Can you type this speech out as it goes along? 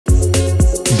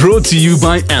Brought to you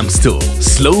by Amstel.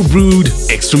 Slow brewed,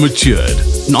 extra matured.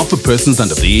 Not for persons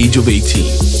under the age of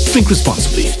 18. Drink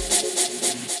responsibly.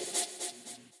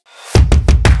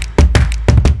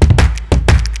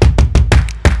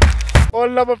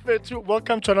 Hola, Bafetu.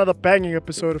 Welcome to another banging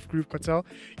episode of Groove Cartel.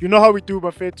 You know how we do,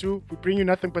 Bafetu. We bring you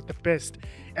nothing but the best.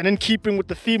 And in keeping with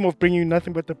the theme of bringing you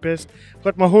nothing but the best,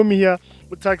 got my homie here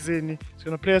with Thakzin. He's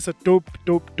going to play us a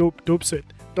dope set.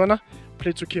 Donna,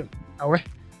 play to kill. Away.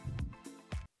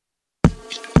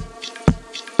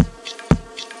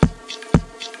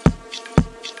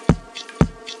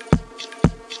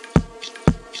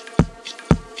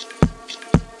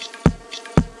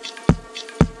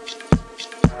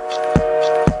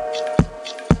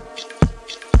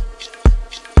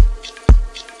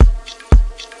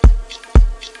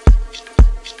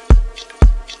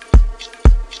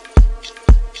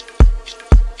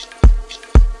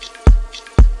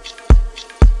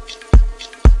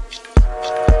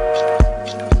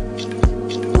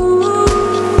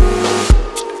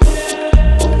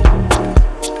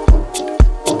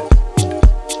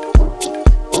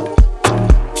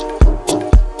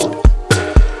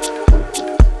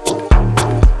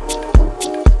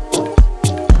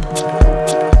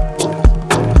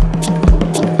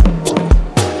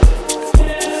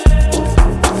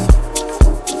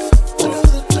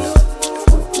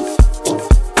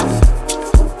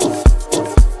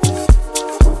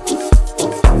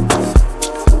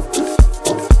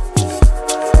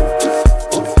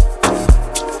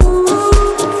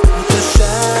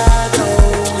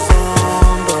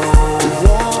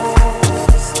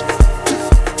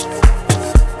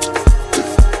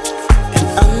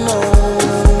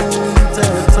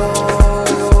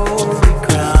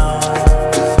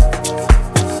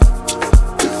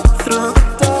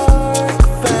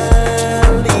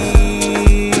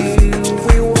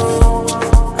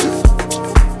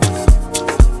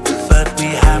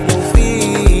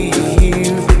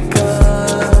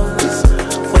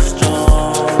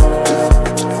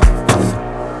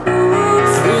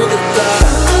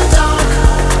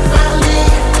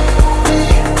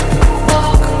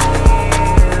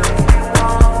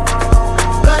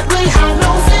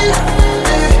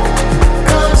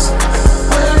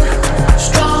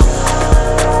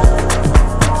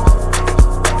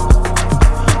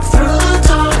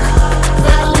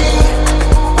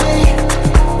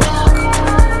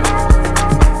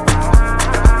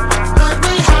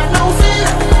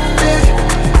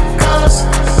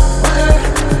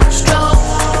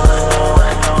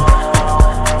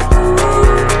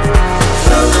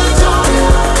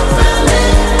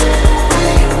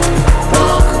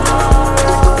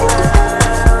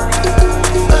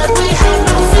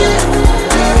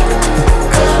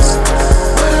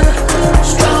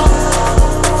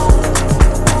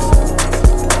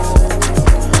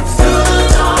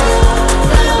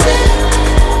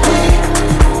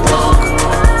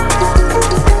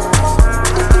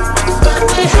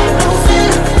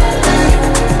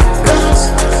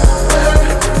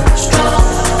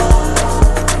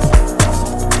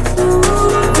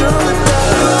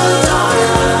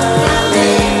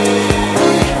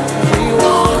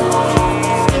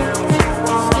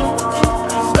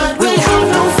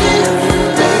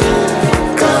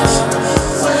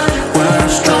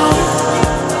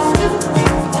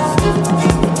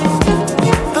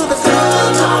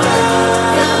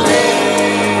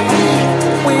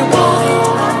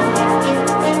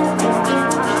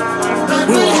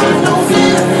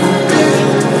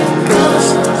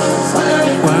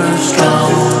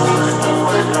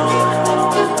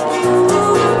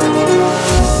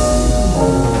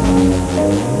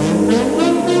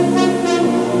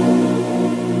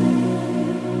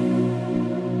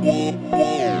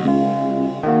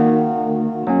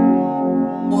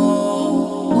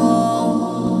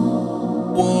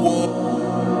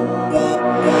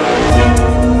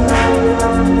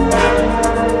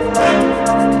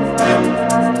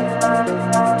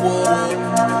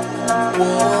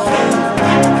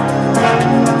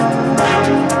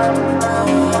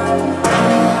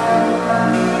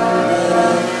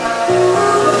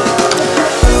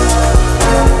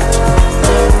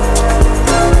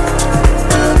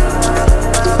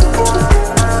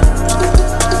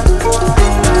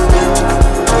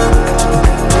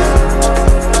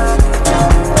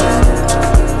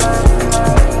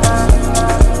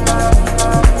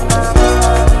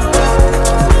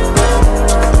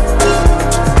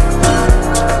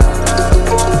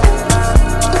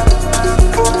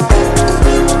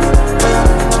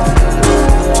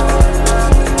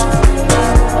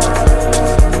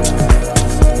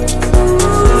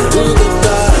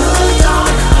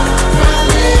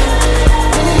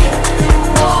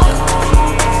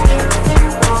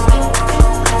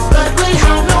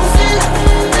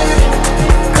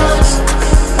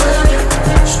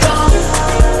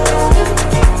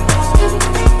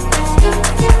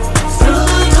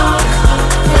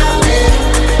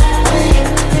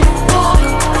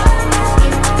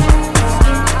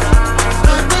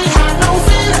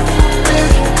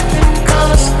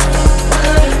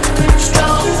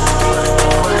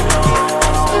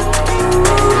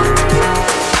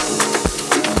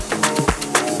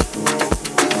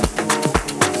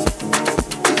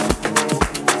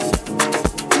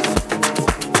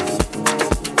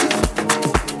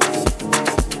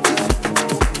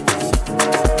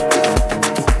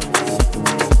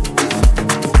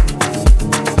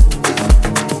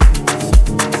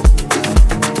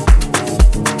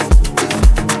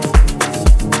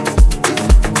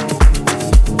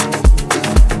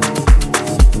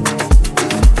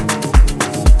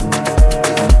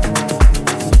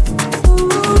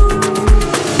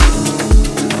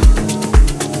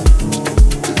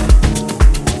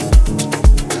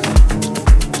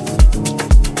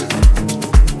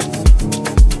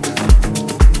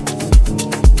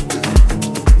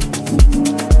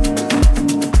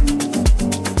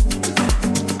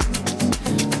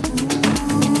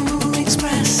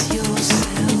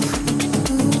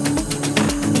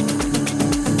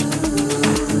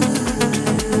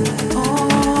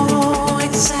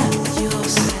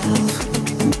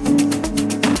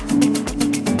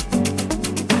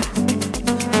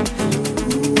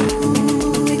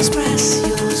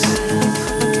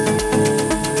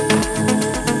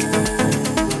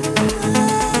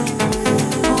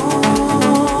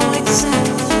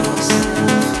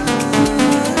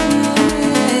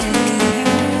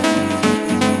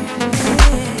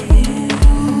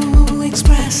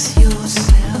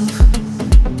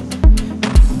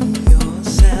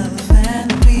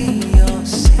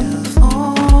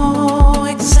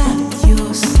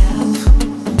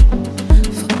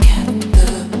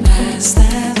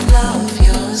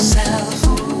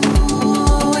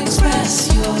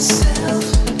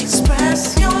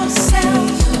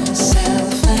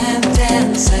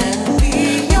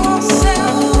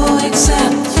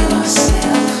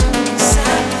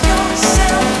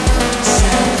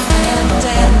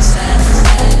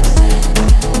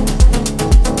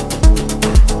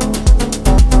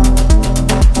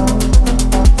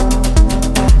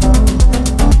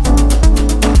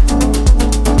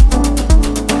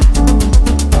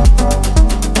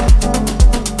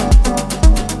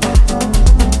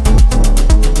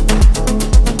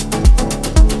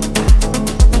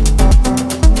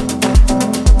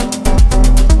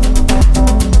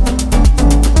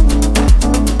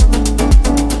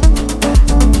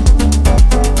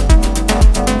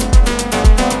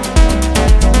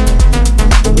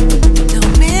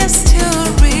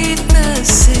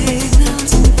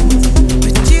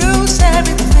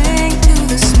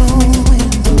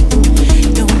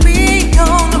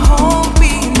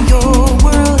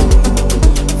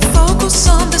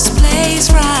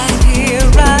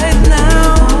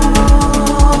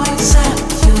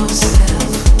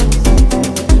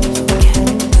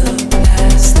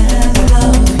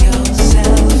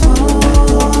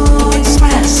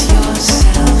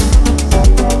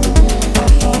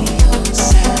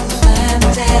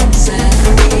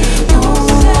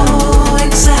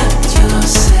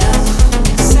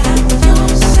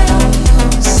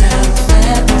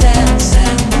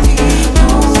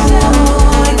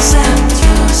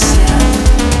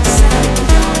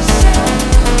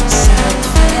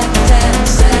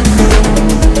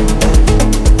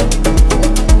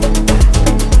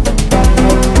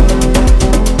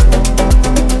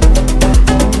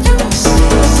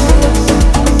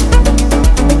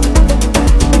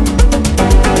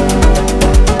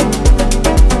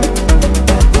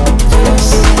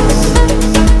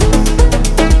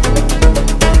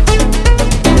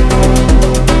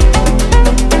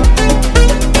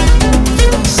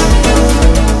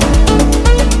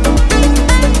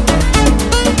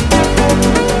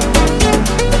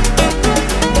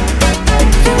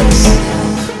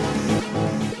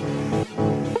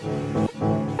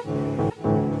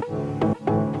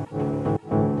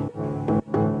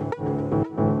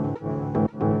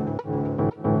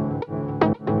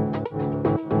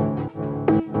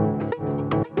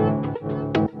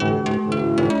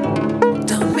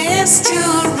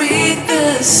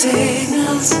 the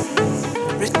signals.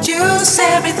 Reduce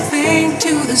everything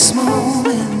to this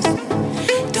moment.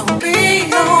 Don't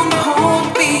be on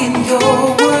hold, be in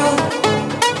your world.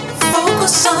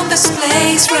 Focus on this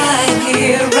place right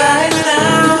here, right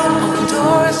now. All the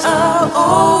doors are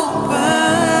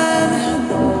open.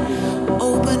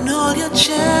 Open all your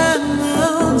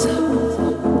channels.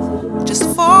 Just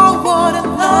forward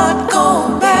and not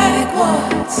go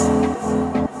backwards.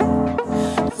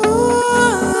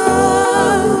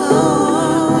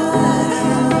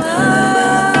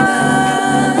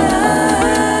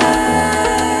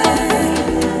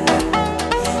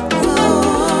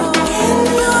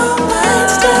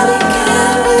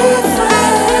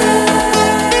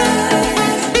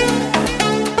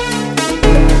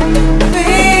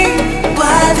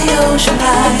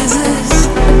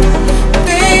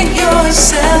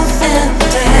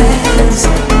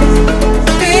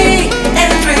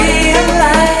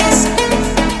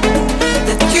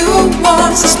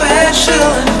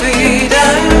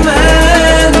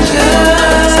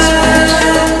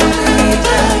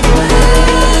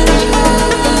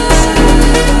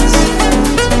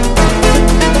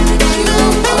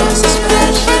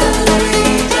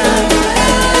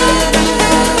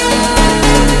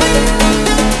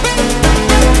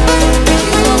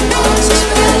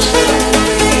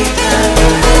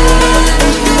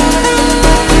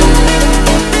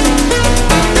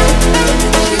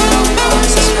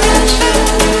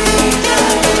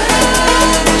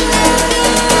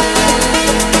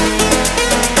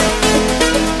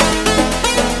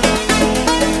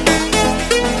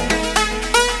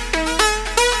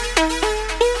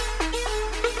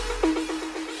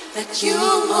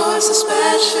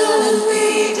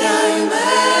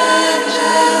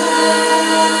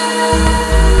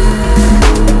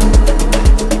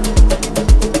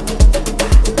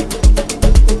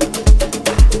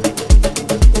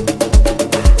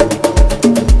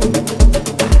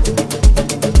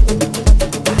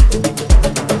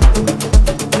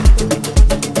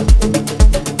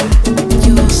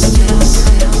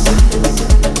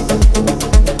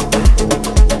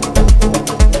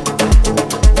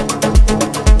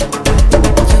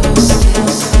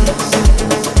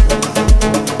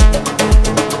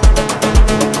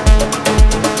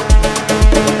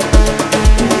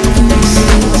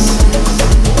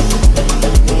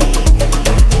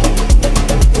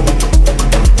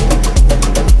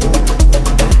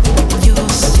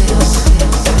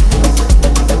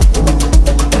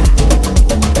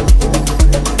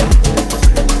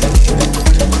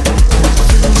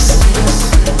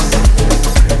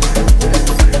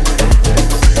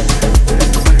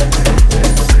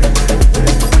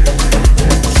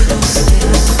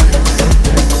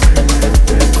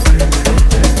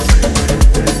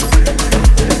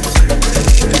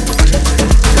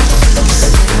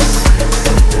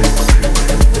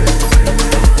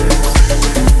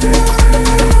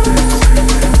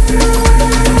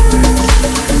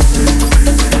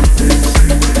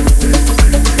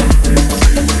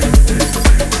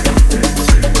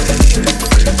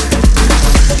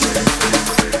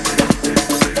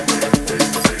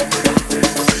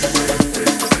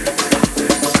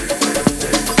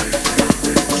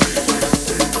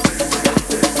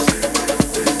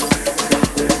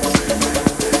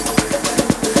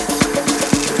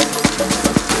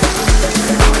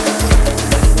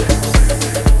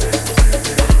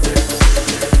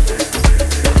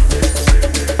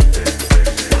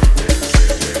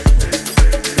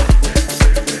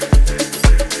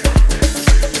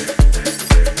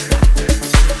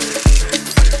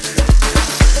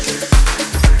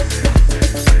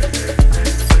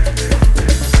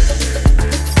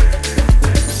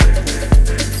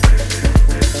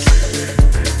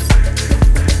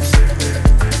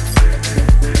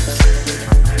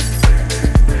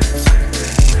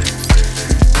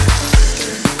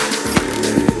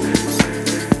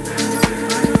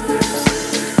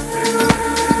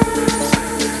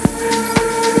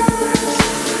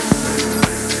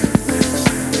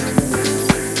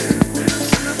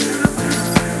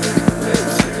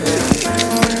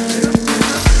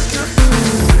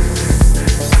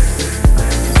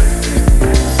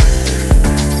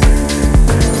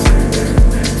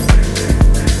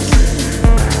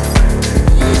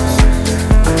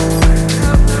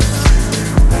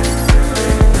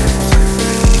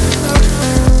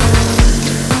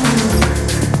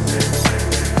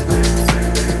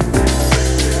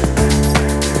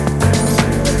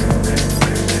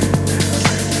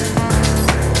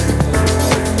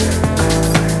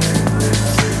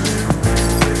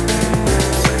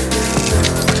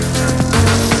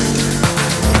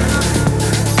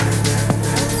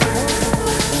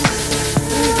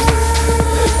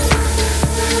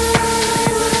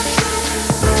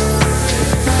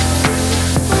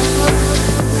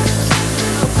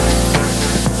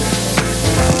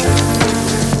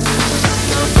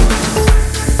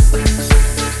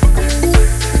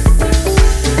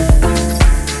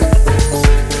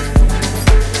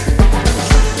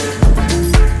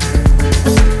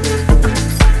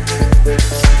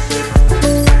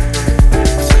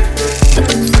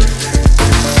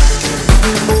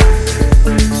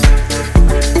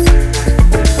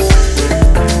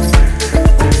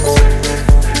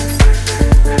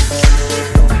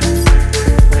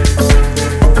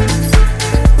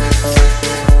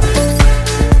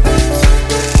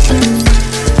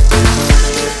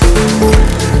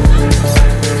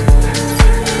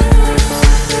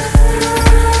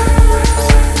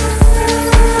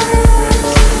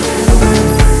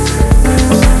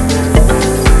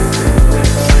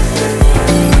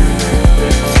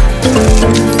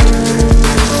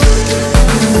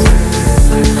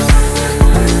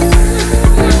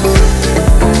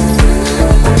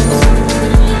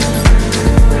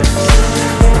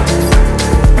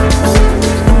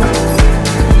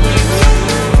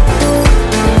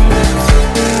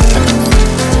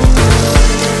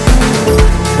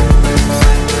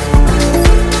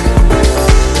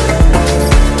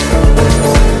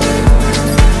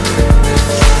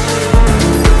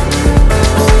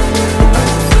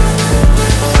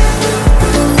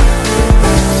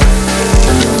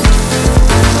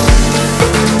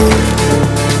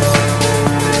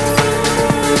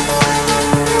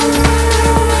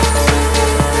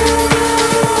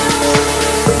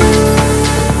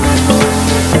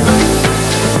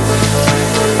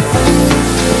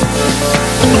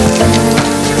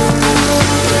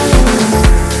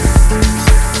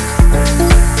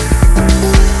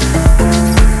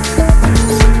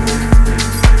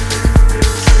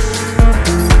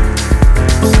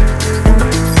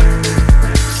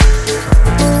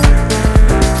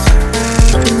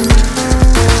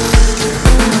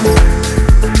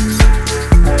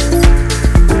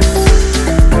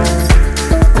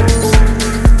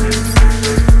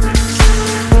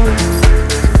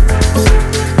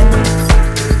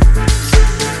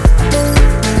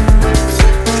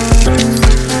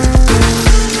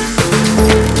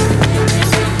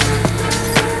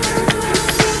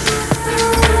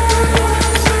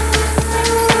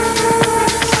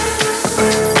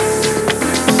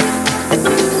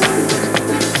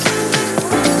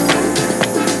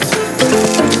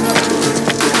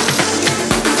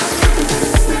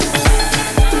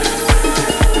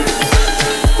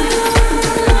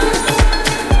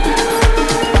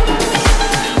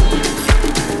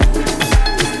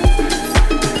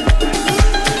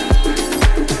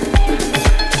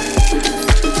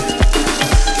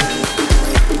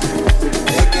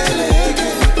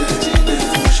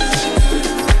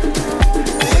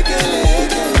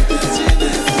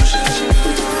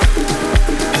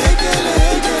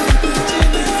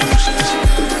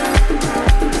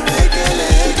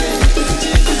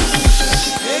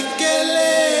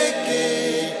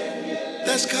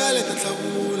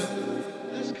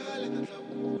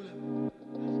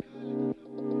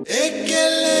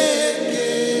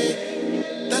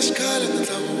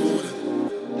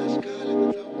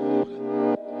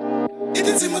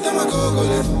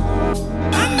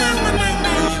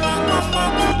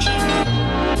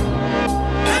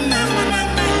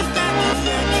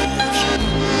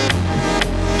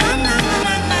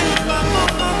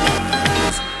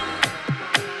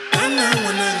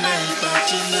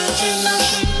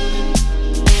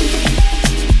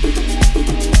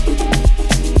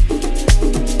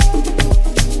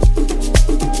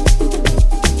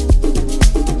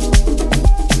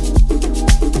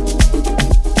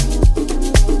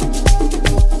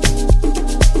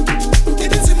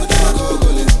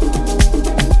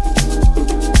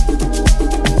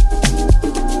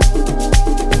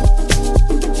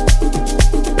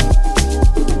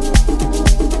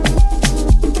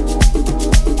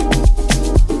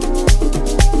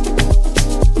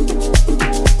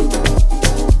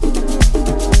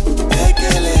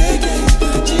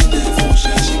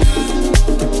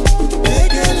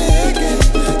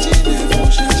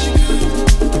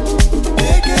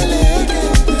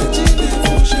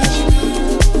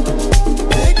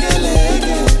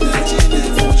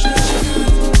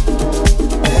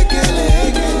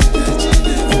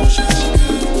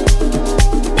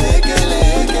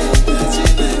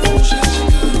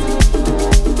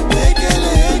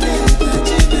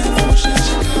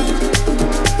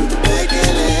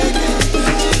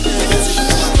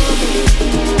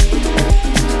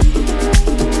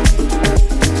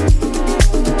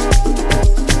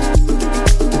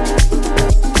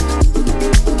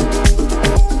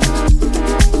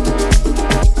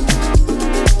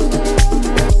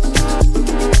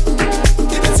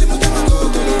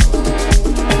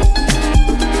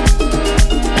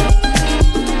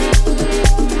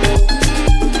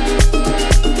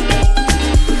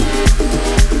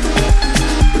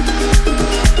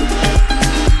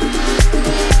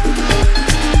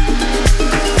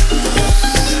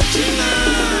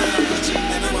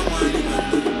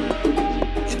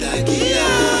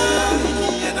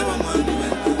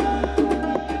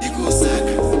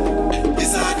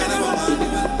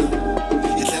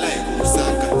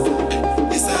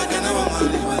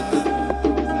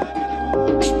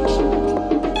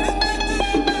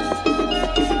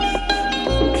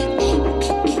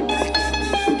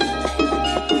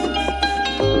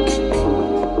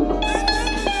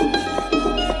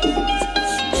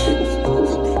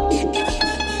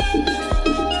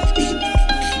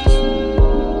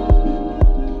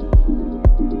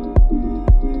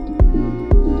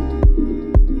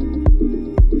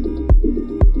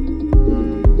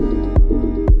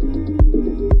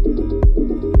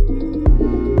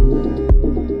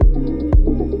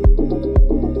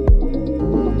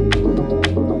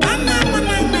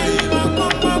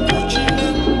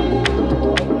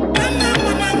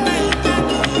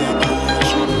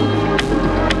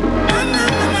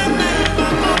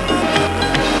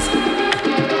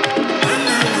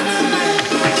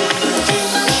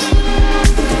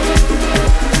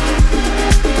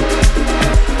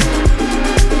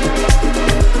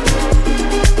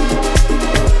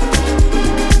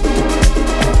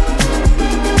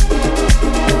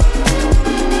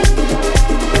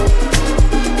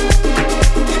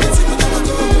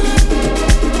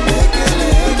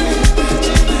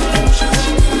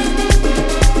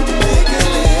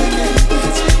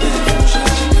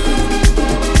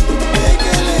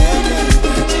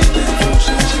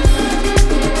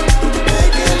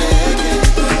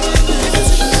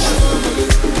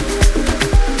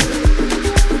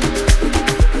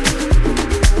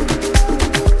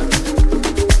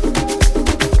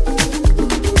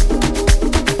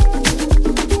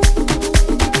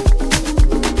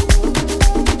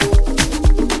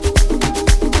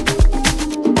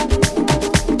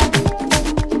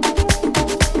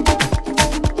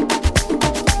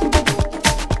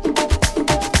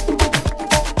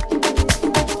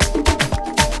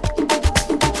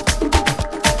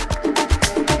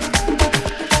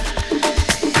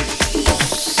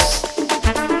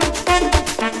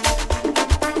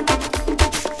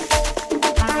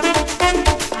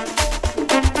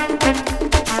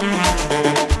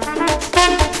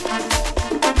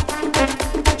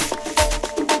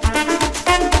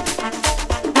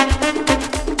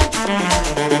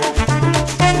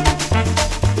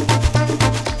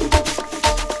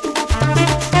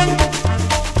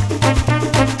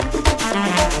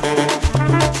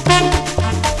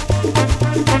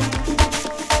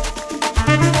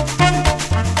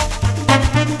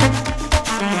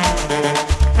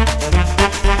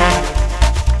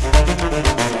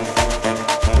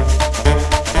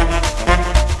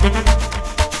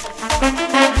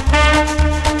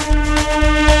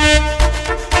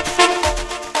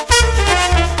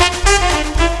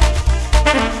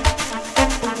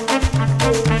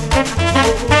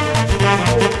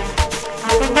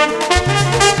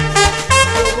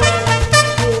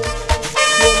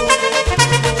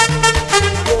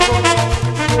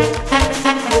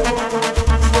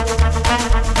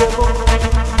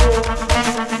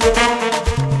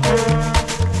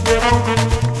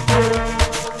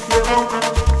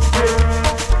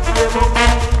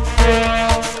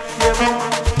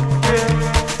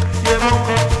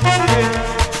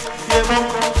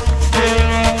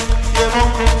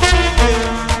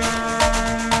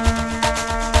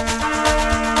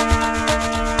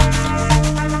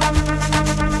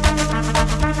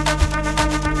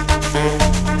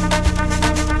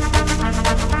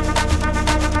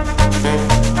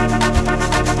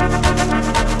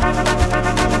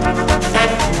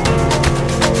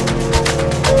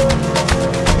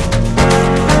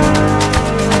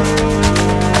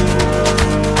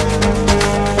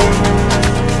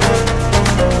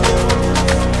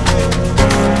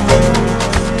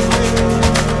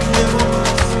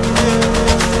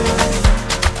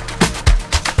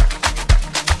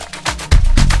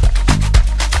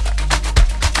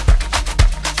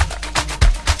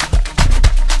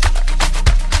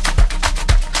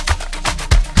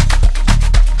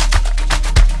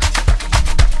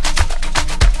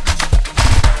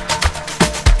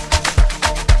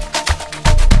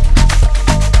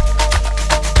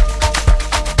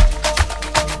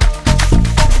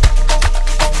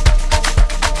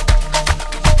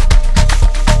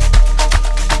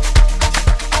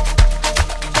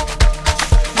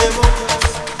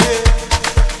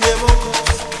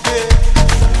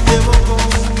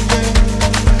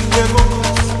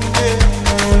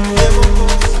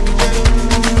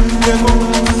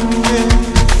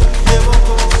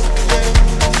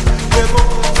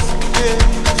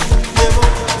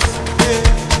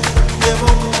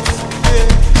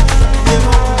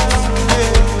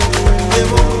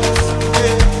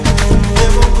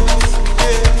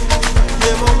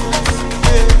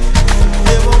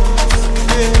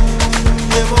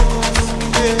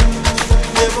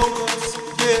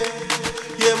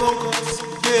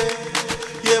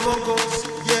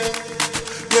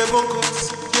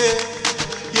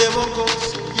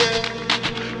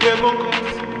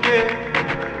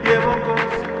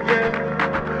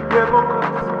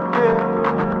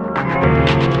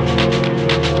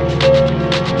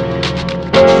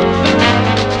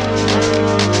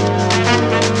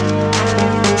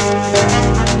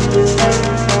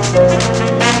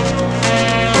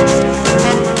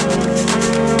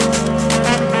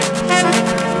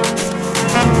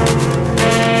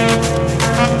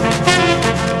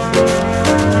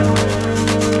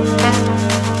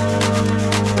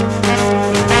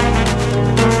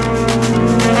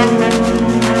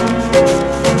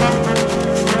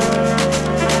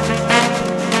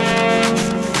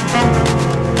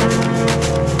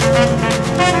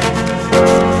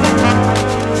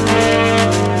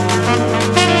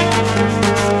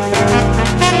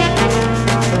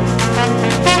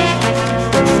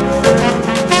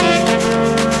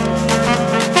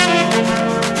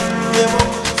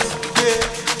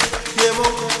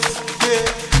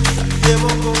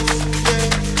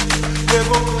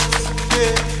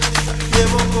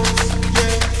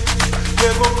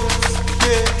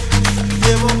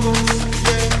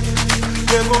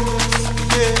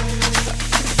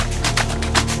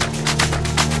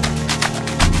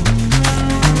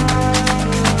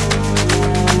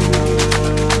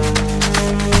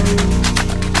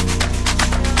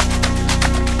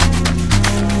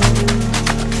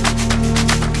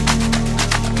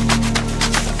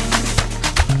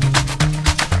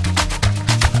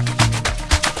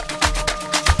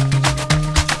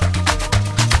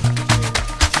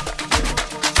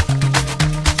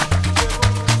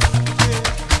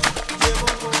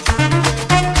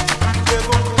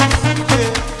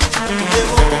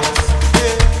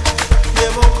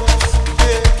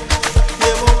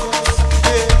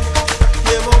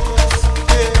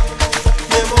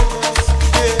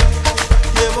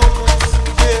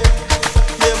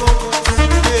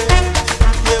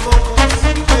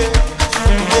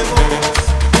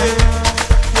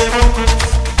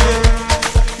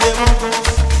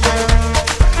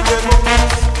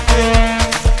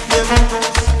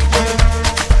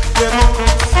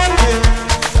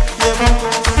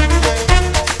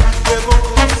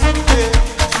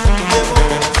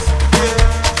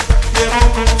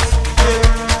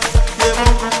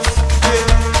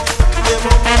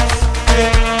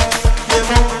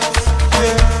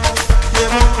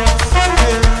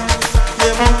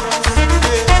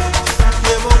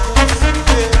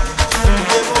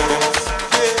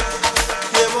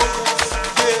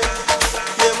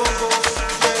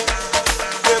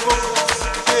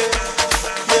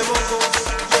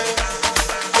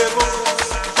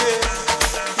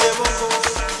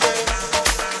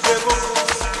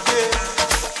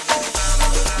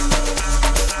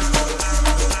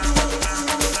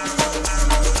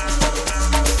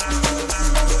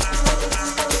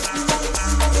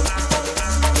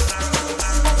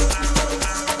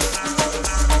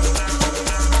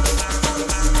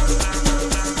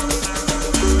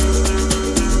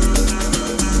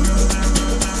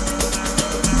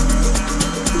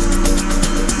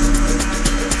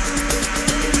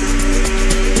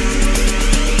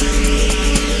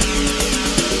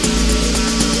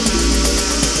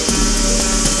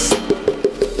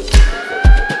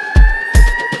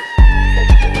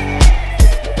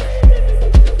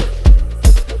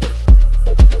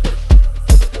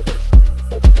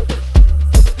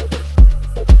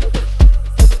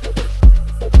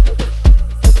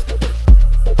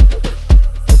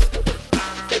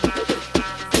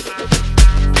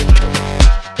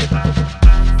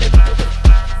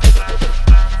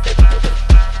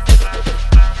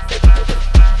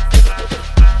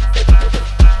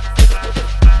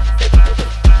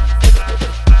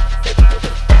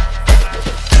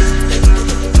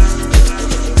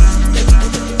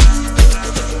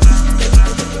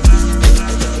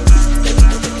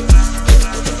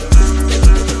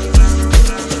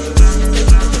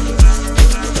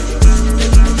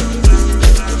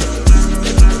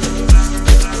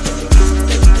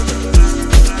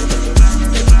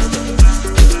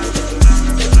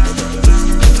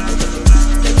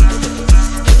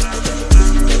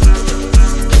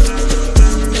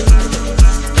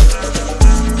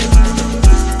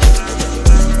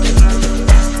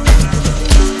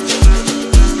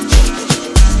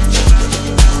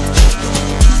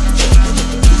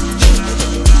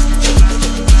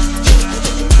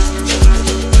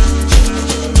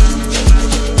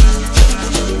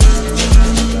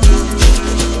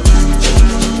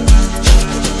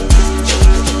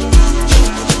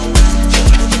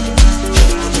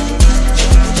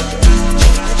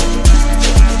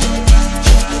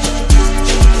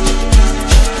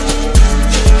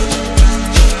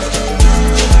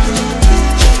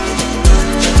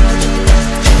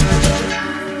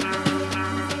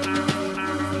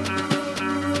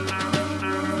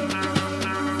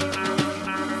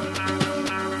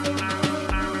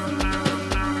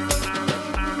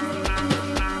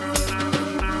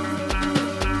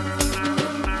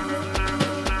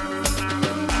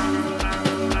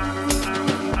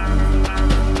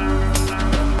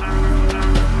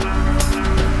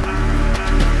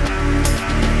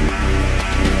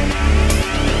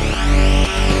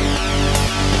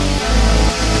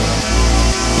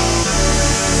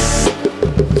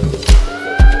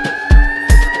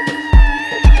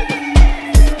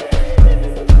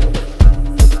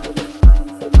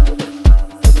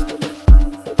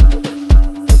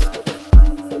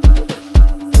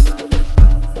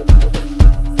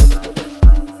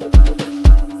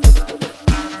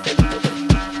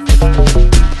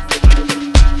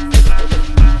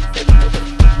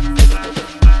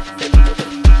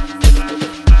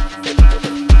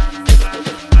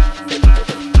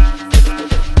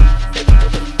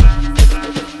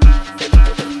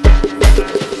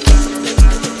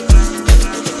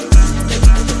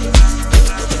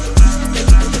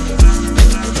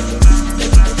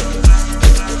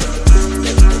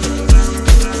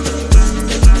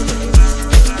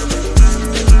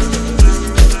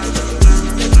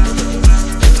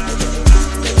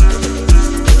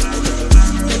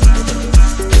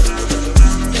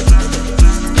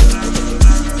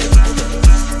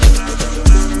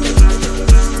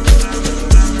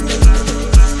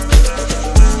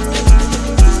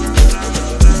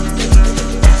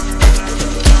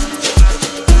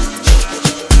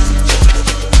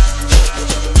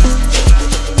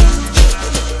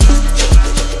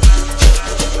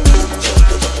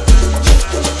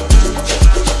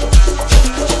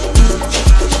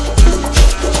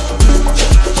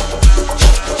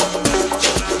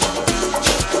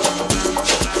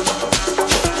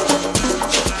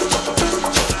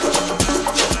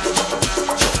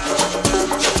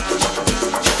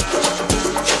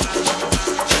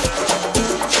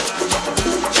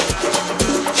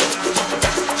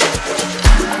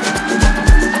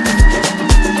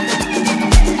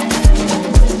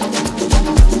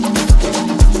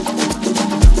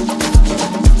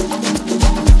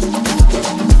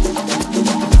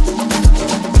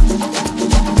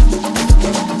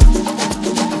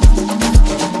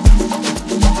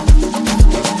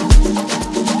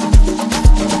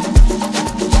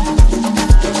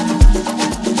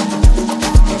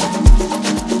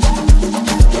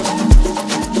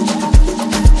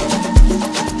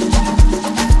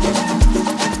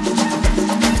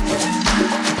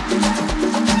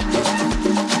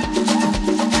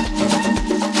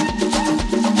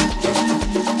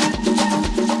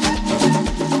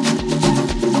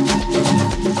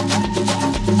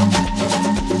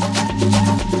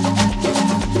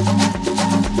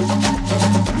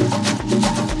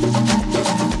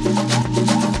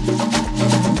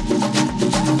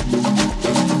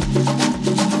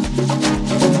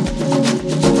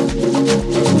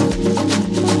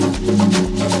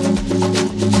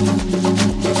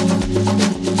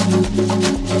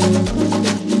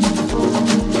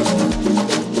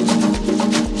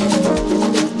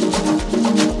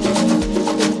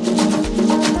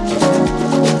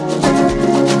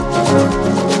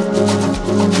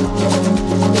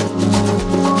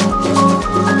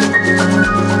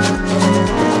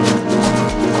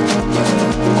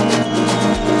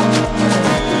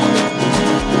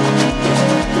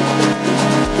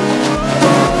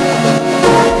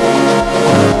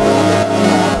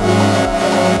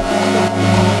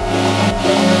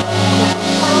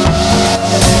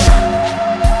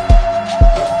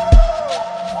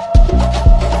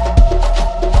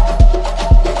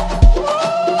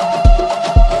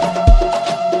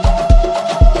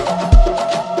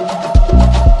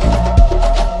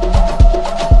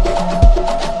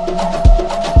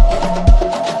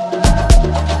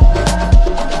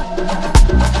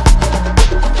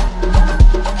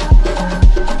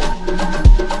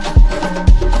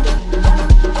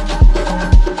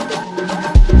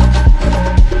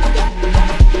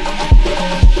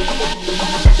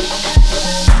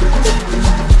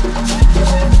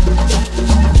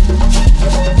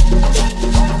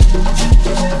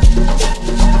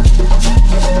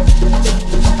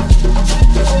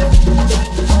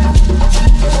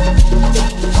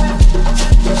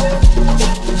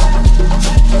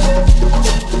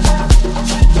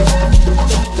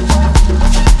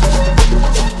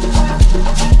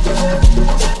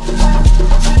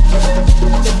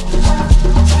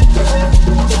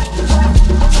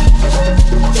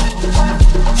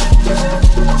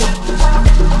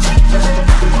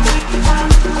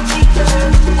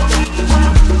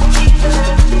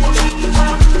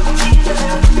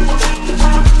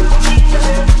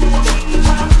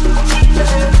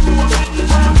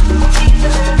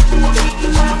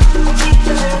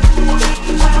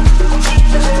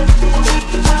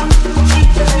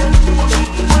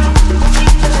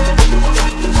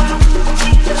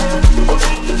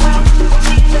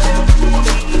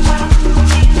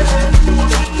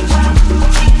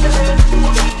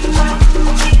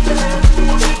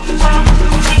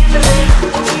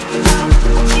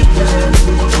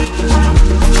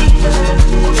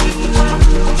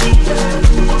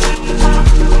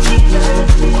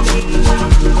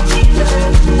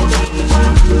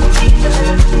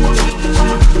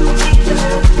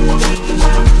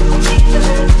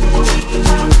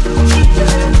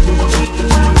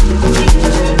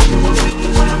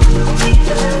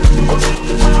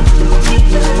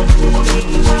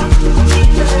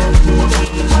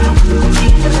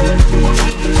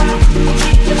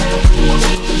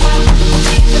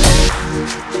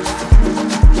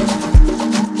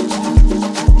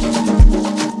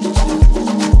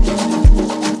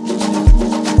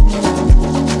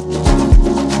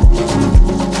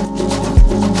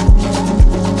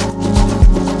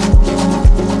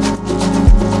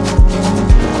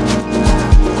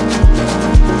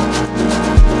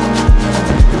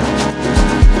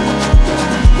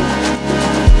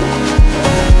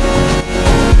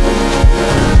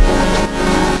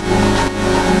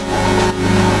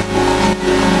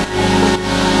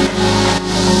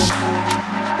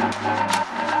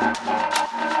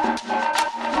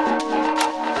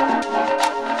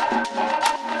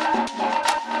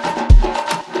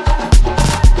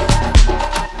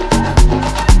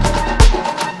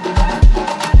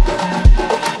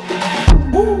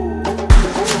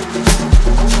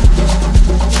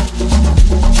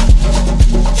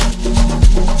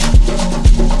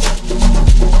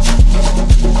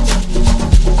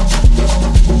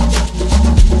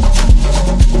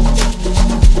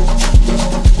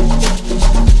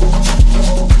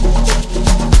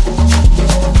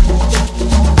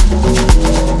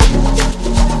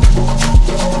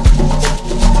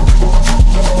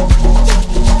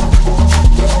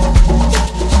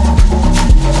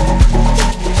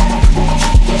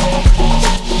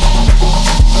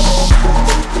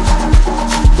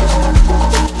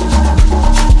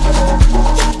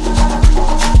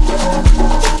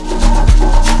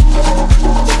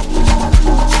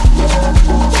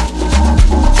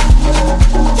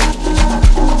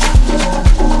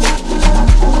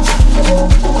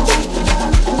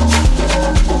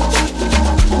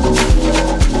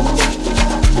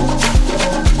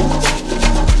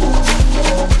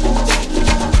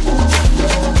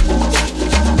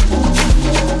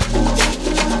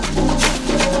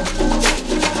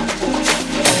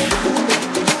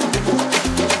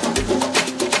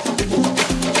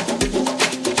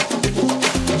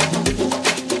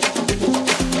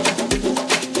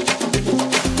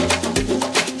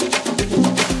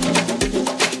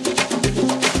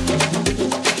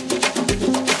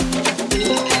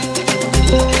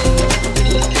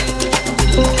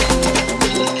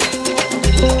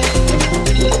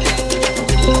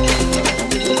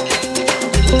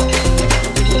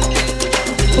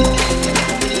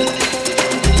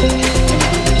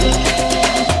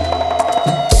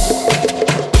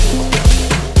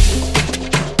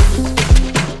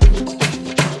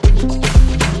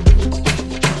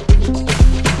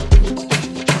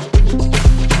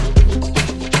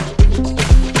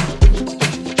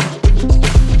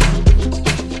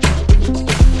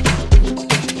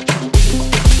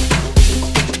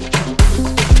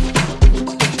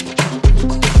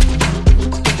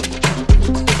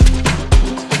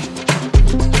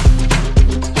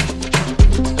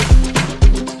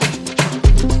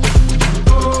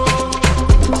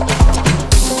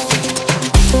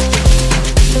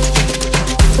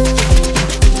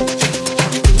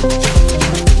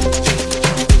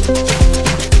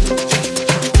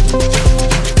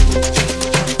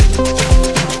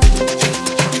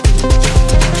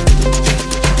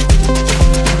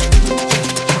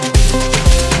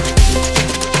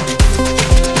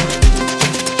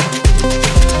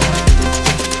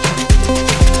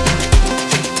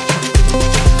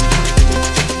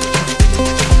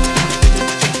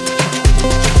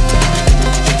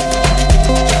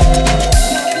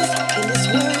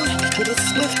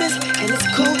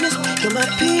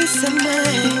 peace of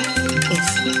mind.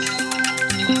 It's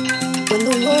when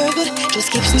the world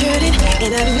just keeps turning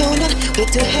and I know not where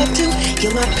to head to.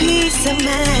 You're my peace of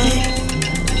mind.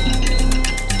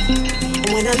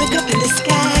 And when I look up in the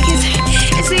sky,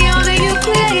 it's the only you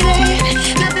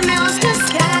created. Nothing else to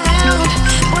scout.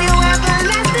 For your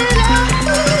everlasting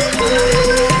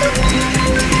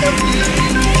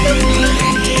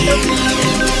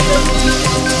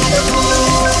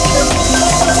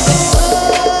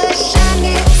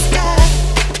shining star,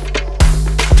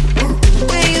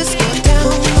 where you slow down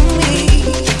on me.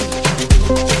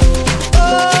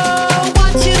 Oh,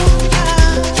 what you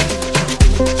are,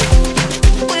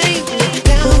 where you look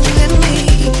down at me.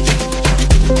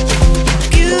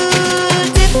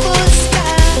 Beautiful.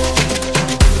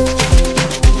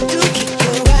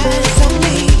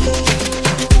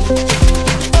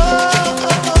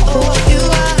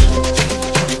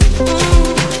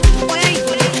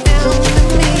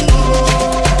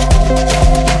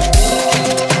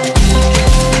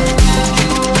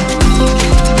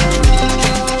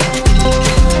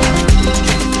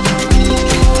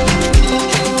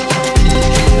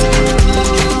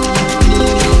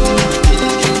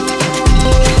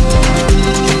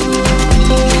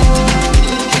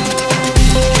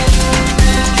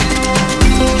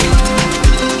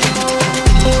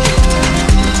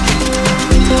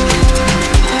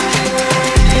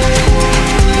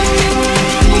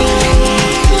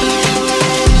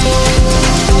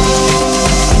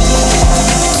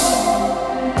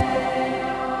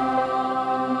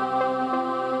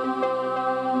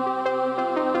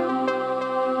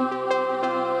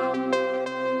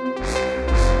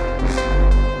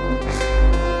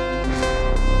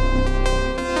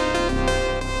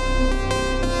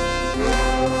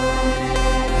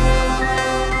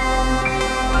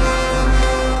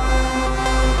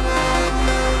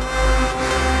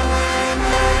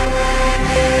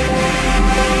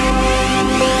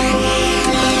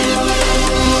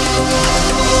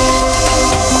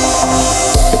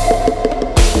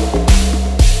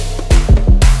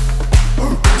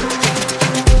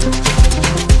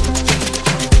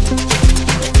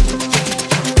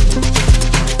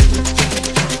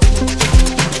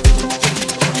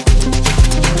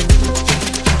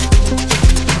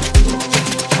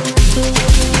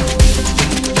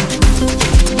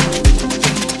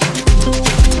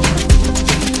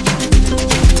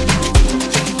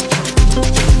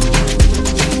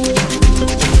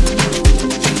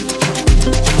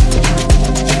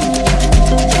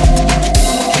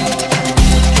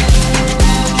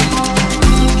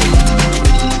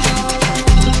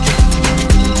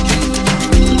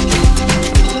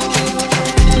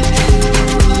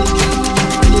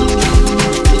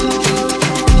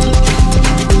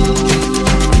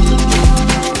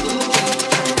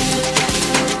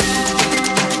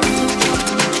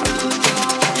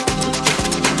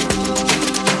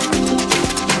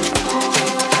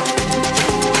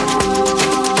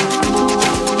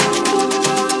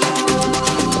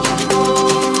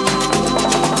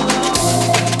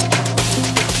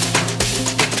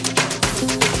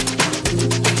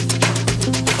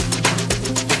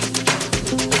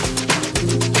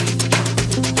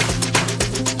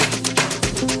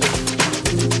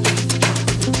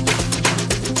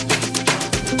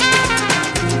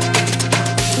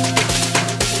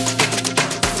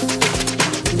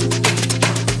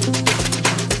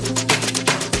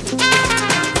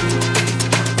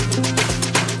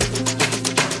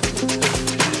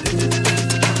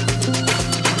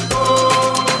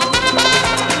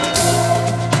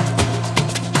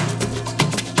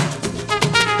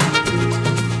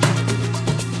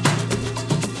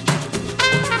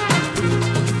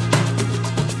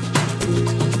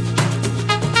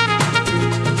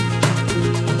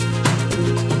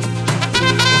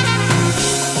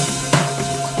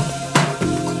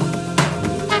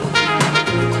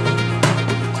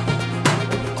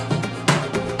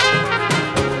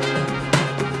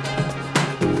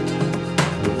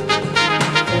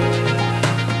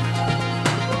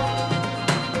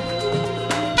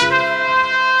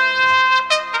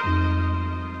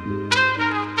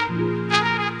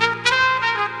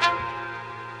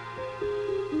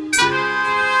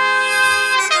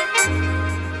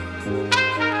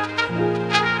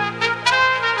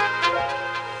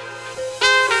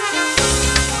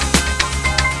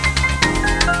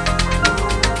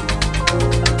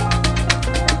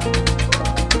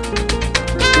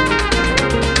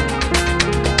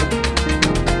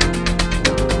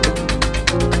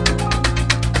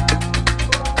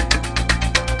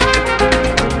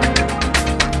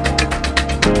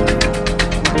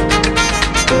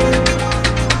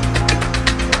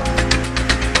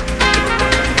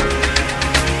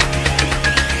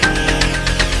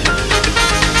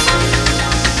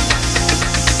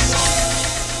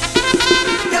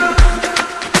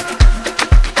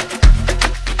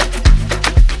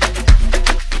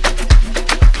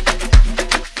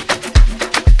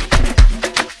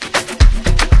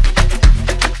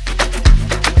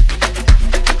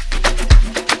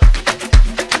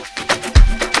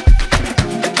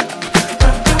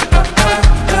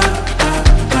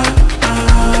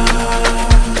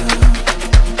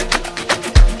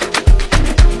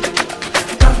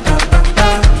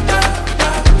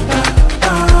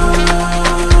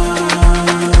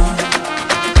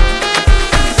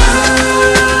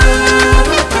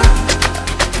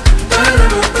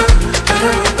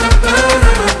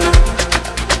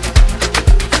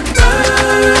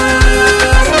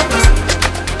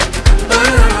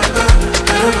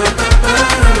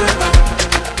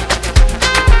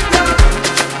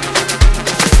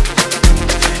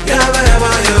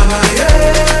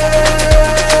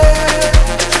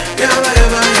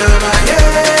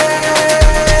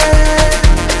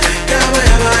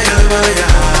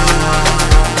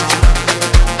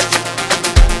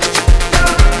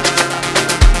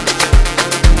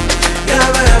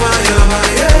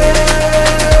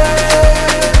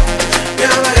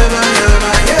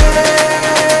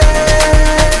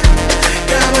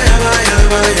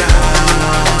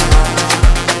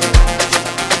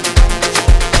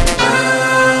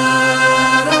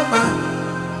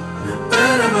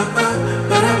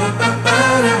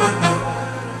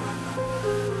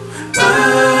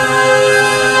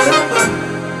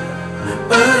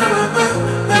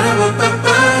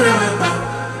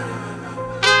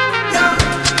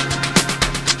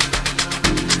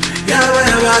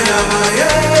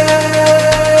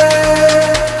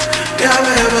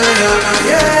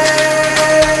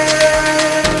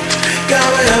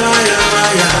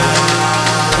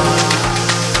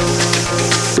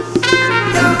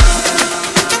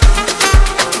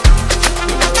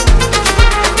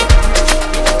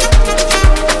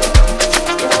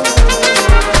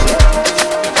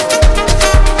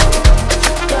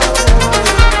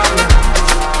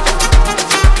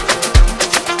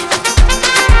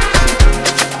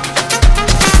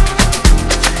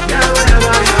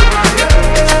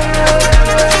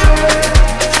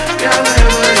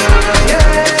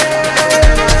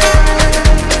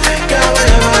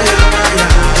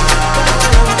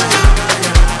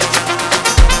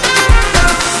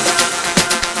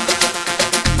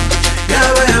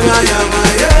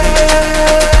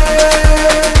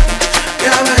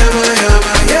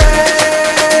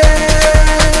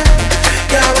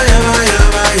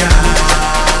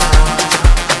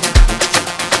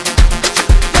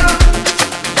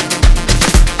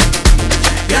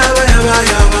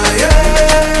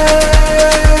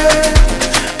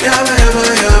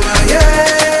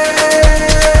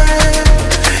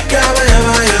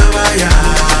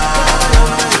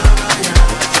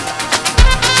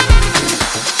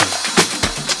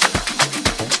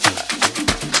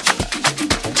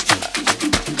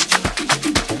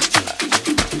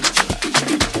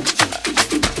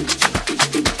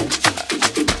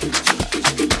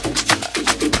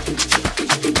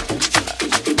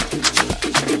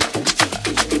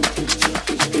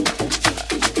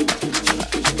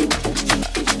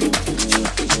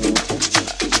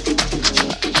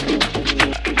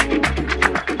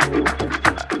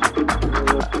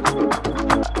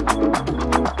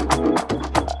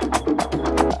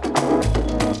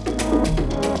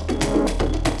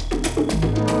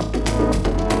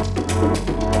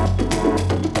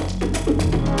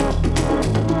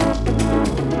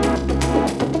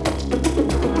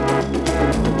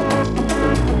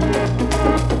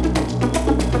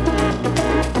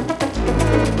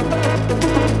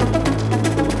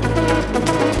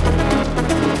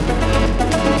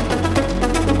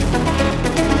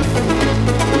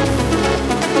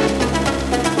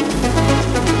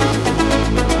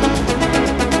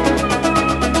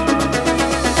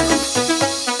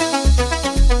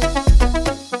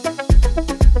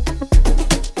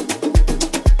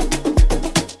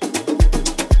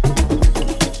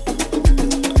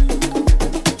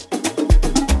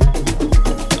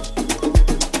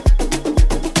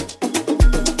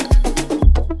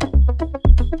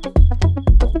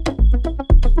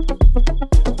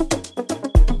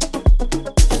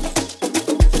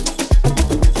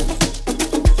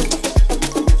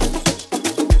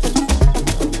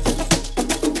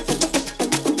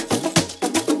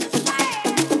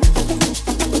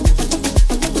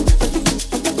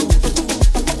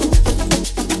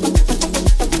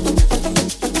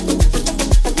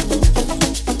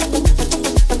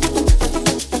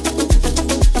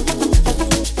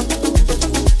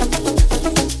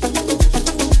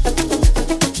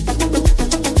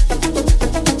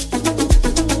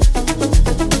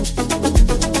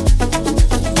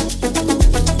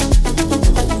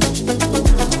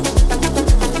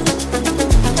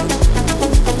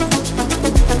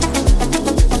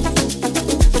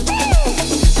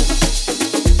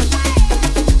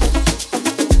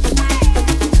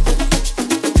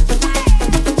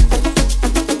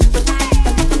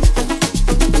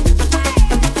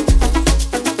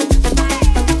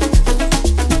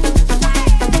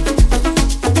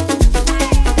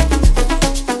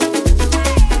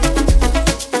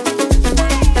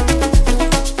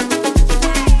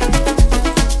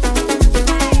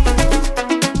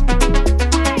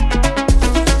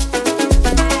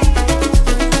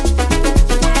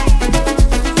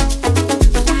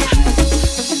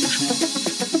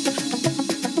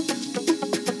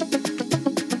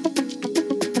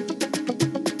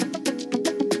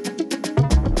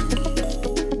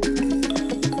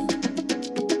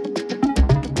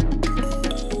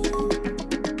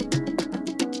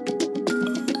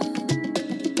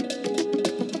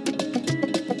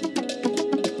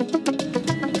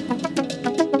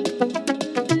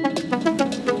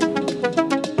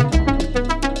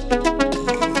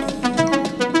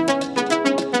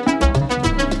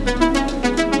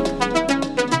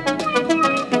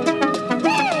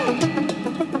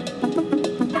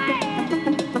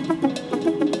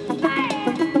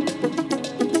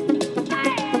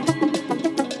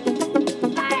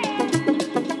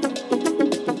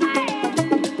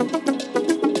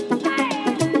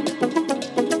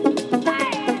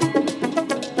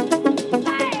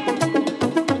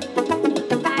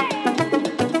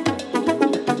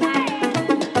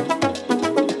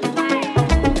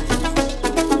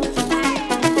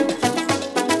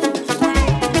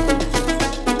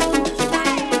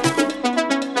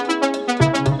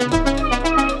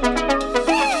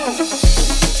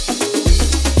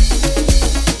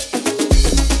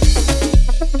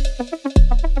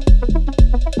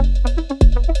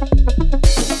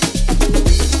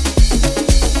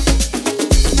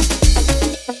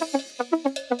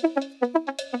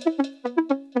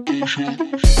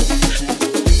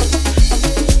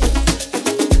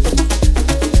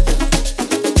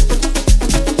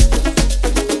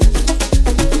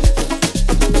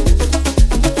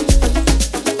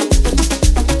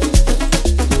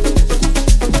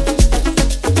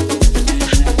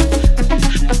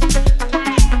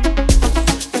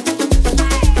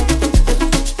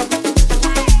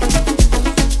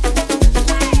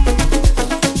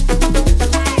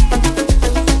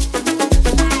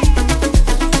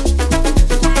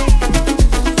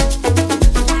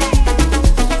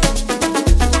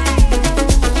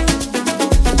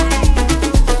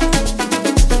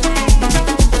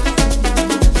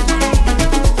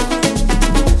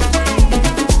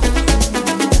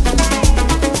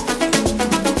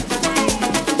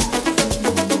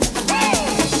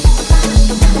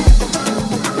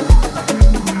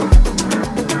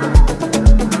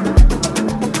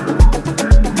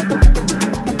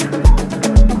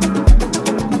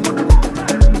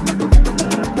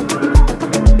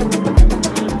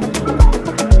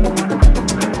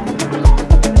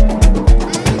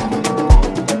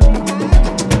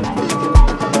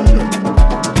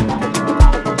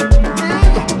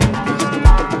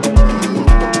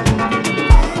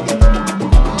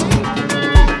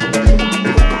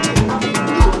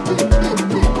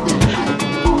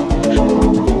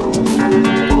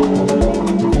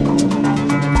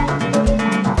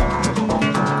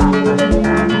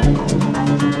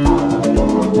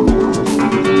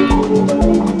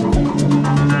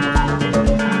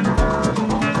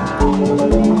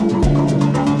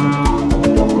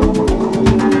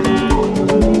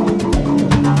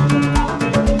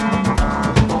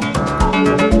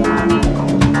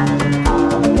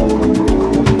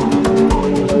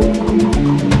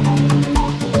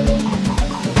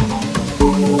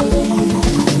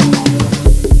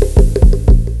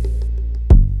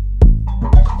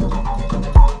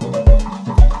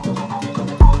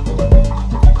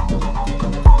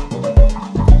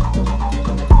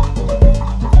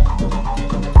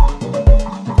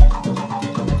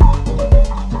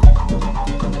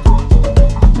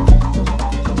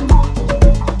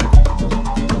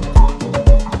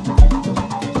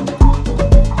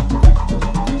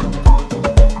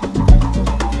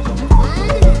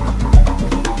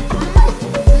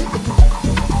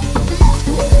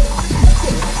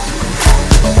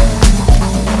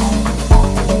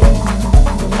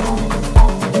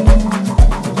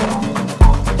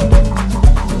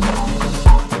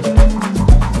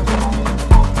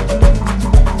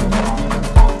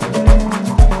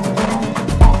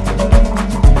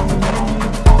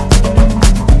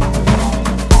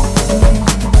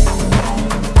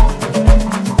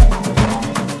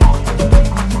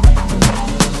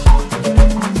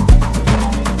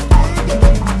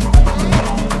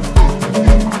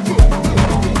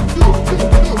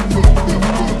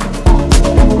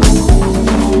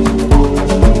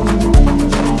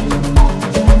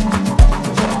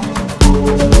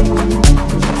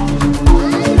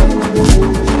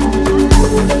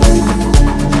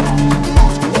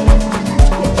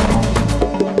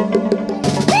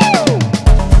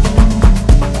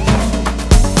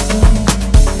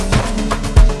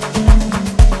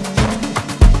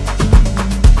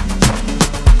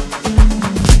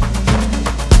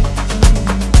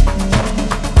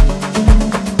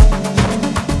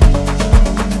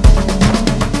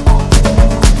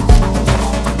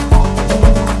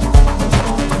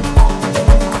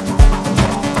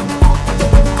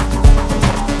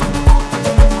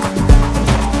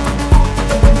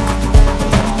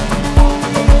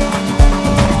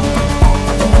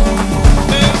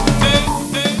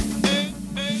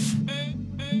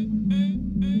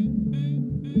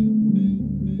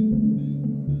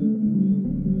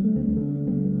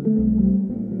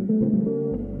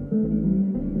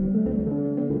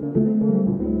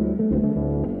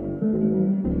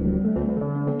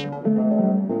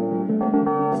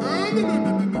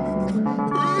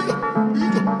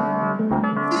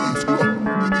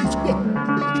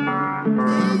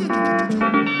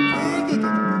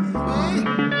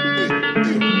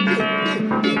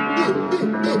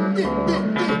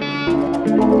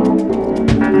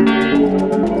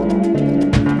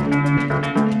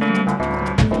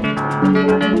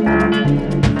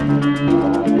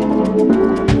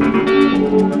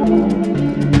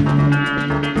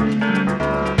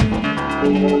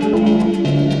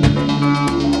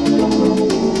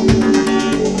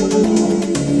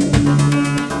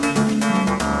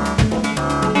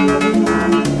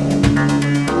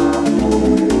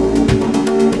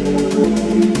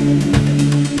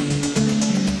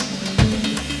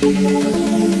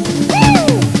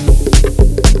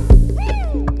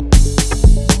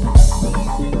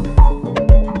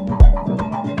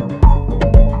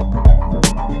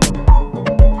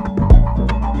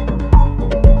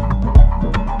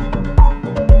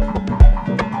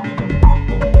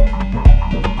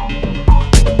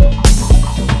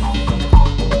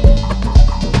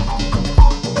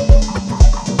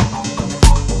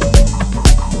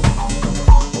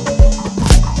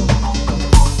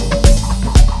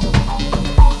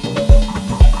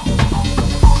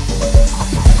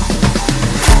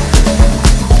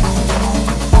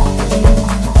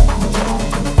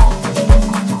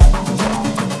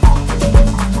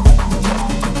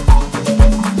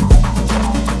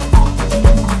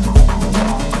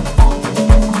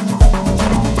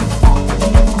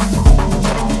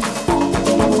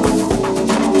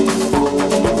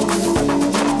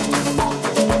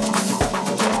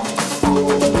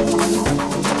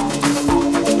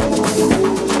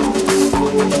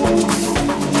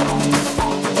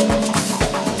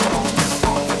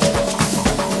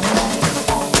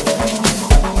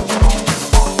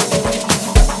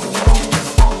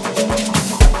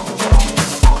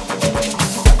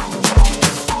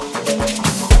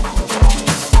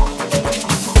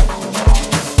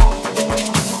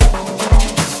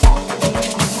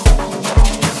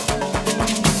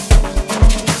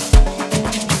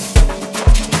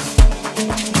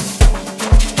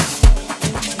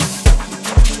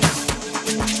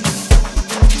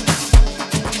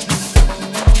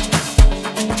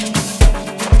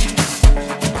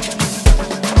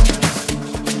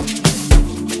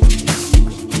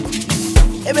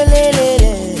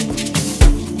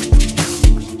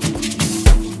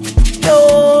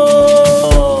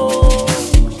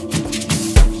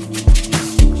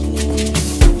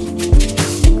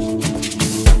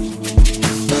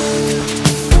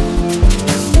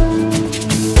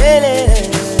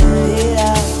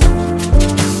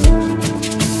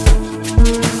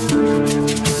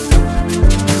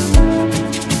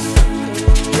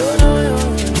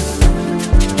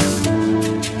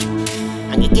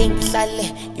 angeke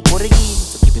ngihlale ngiborekile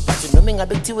sokhipha ibhathi noma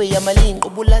engabe kuthiwe yamalini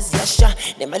qobula ziyasha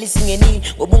nemali singenile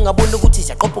ngoba ungabona ukuthi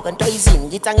siyaqopha kanti ayizini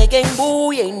ngithi angeke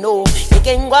ngibuye no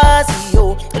ngeke ngikwazi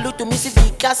yo cela udumise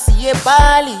iklasi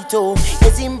yebali to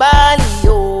ezimbali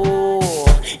yo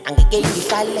angeke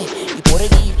ngihlale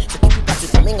ngiborekile sokhipha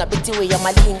ibhathi noma engabe kuthiwe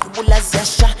yamalini qobula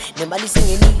ziyasha nemali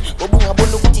singenile ngoba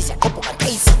ungabona ukuthi siyaqopha kanti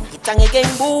ayizini ngithi angeke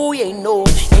ngibuye no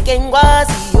ngeke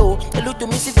ngikwazi yo cela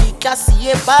udumise iklasi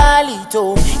yebali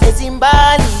to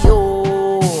ezimbali yo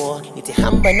ngithi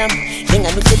hamba nami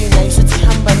enganuhleli nayo sithi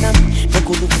hamba nami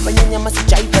bekhulu kubanyanya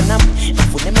masijayiva nami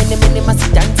ngifune mene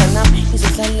masidansa nami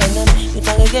izohlala nami ngithi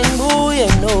angeke ngibuye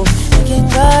no ngeke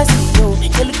ngazi yo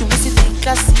cela udumise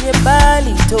iklasi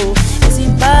yebali to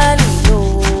ezimbali yo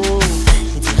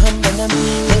ngithi hamba nami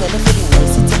enganuhleli nayo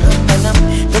sithi hamba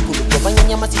nami bekhulu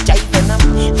kubanyanya masijayiva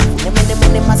nami ngifune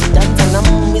mene masidansa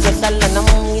nami izohlala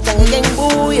nami ngithi angeke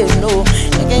ngibuye no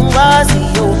ngeke ngazi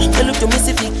yo cela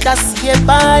udumise iklasi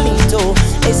yebali to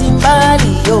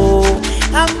ezimbali yo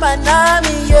hamba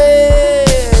nami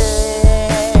yeah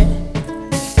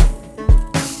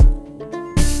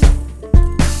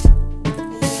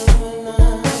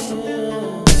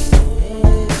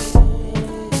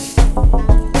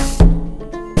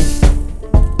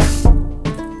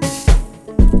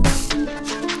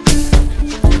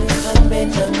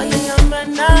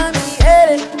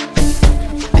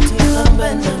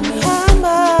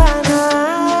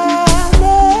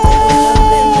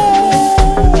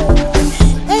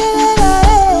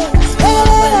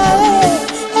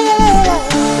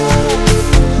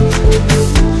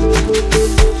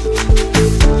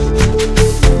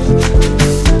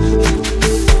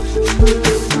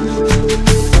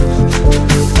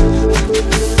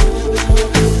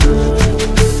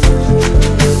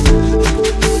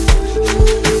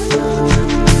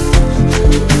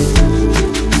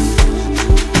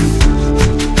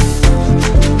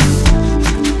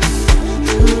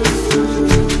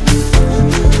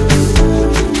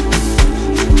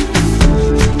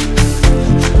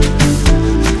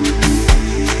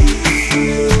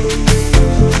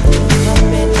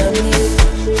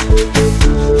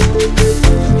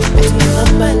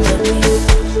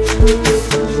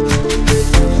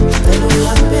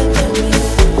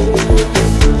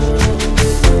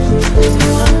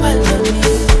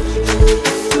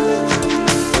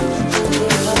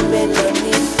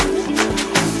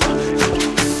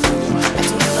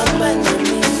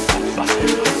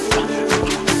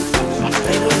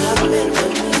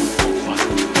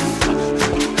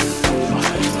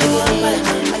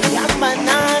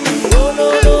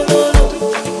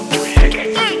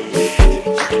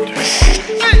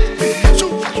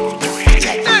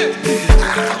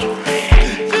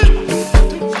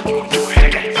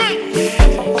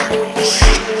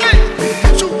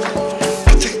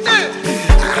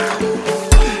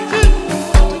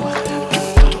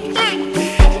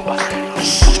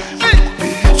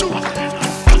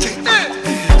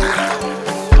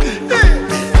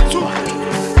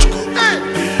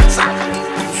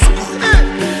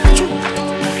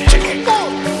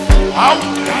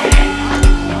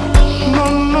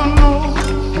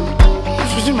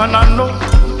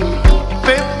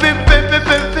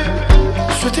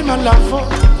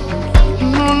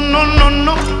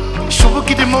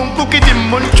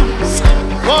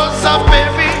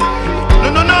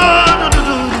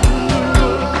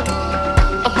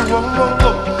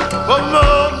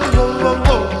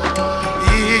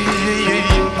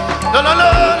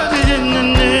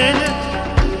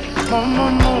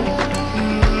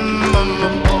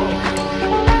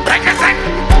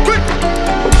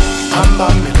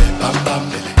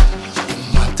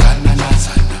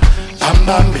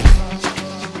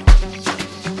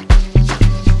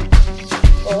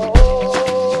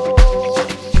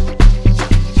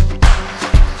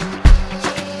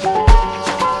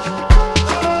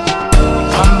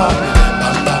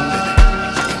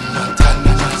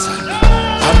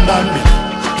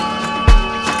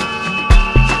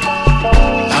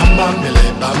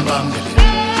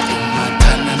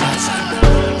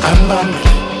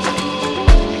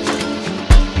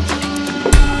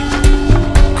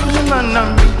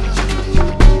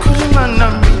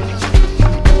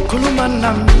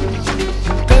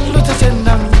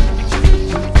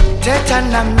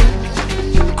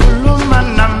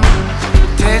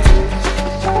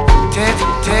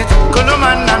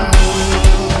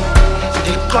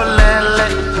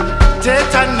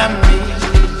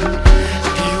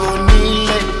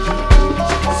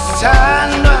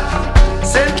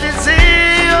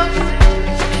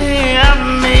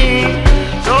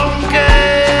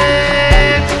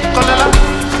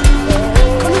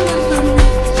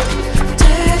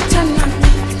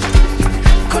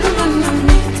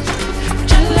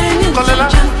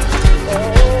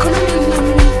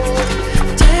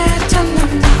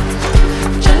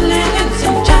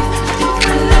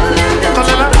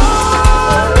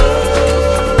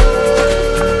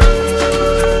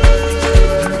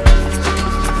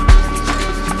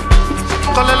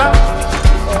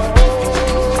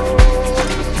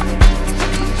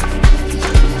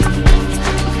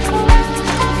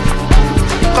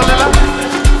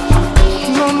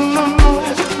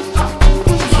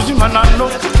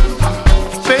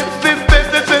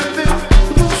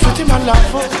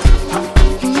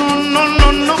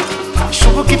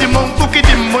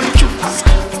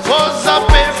stop,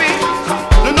 baby.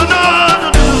 No, no, no, no,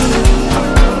 no.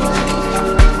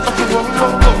 Whoa,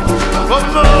 whoa, whoa, whoa,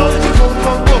 whoa,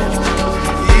 whoa, whoa.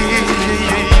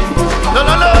 Yeah. No,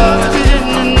 no, no.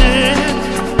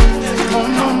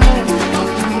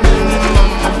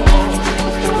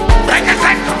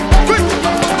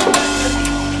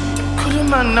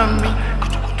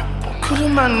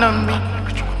 Kulumanami,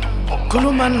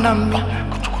 Kulumanami,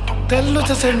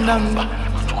 Telutasenami,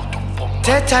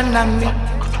 Tetanami,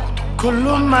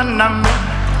 Kulumanami,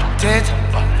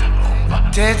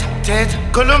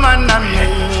 Kulumanami,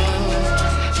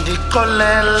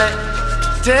 Nicolele,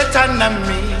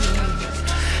 Tetanami,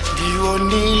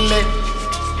 Dionile,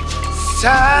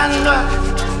 Sanwa,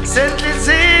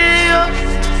 Sentlizio,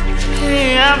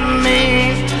 Yami,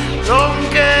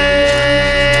 Donke,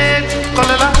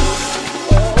 Colela.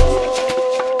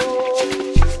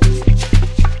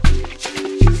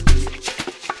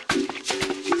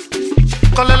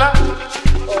 Colela.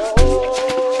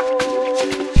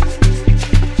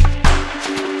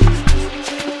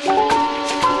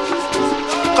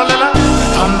 Colela.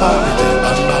 Ambambile,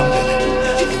 ambambile,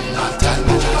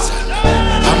 natanila sana.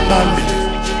 Ambambile.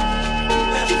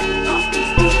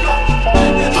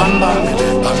 Ambambile,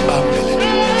 ambambile,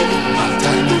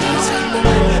 natanila sana.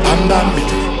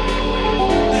 Ambambile.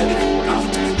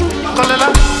 Colela.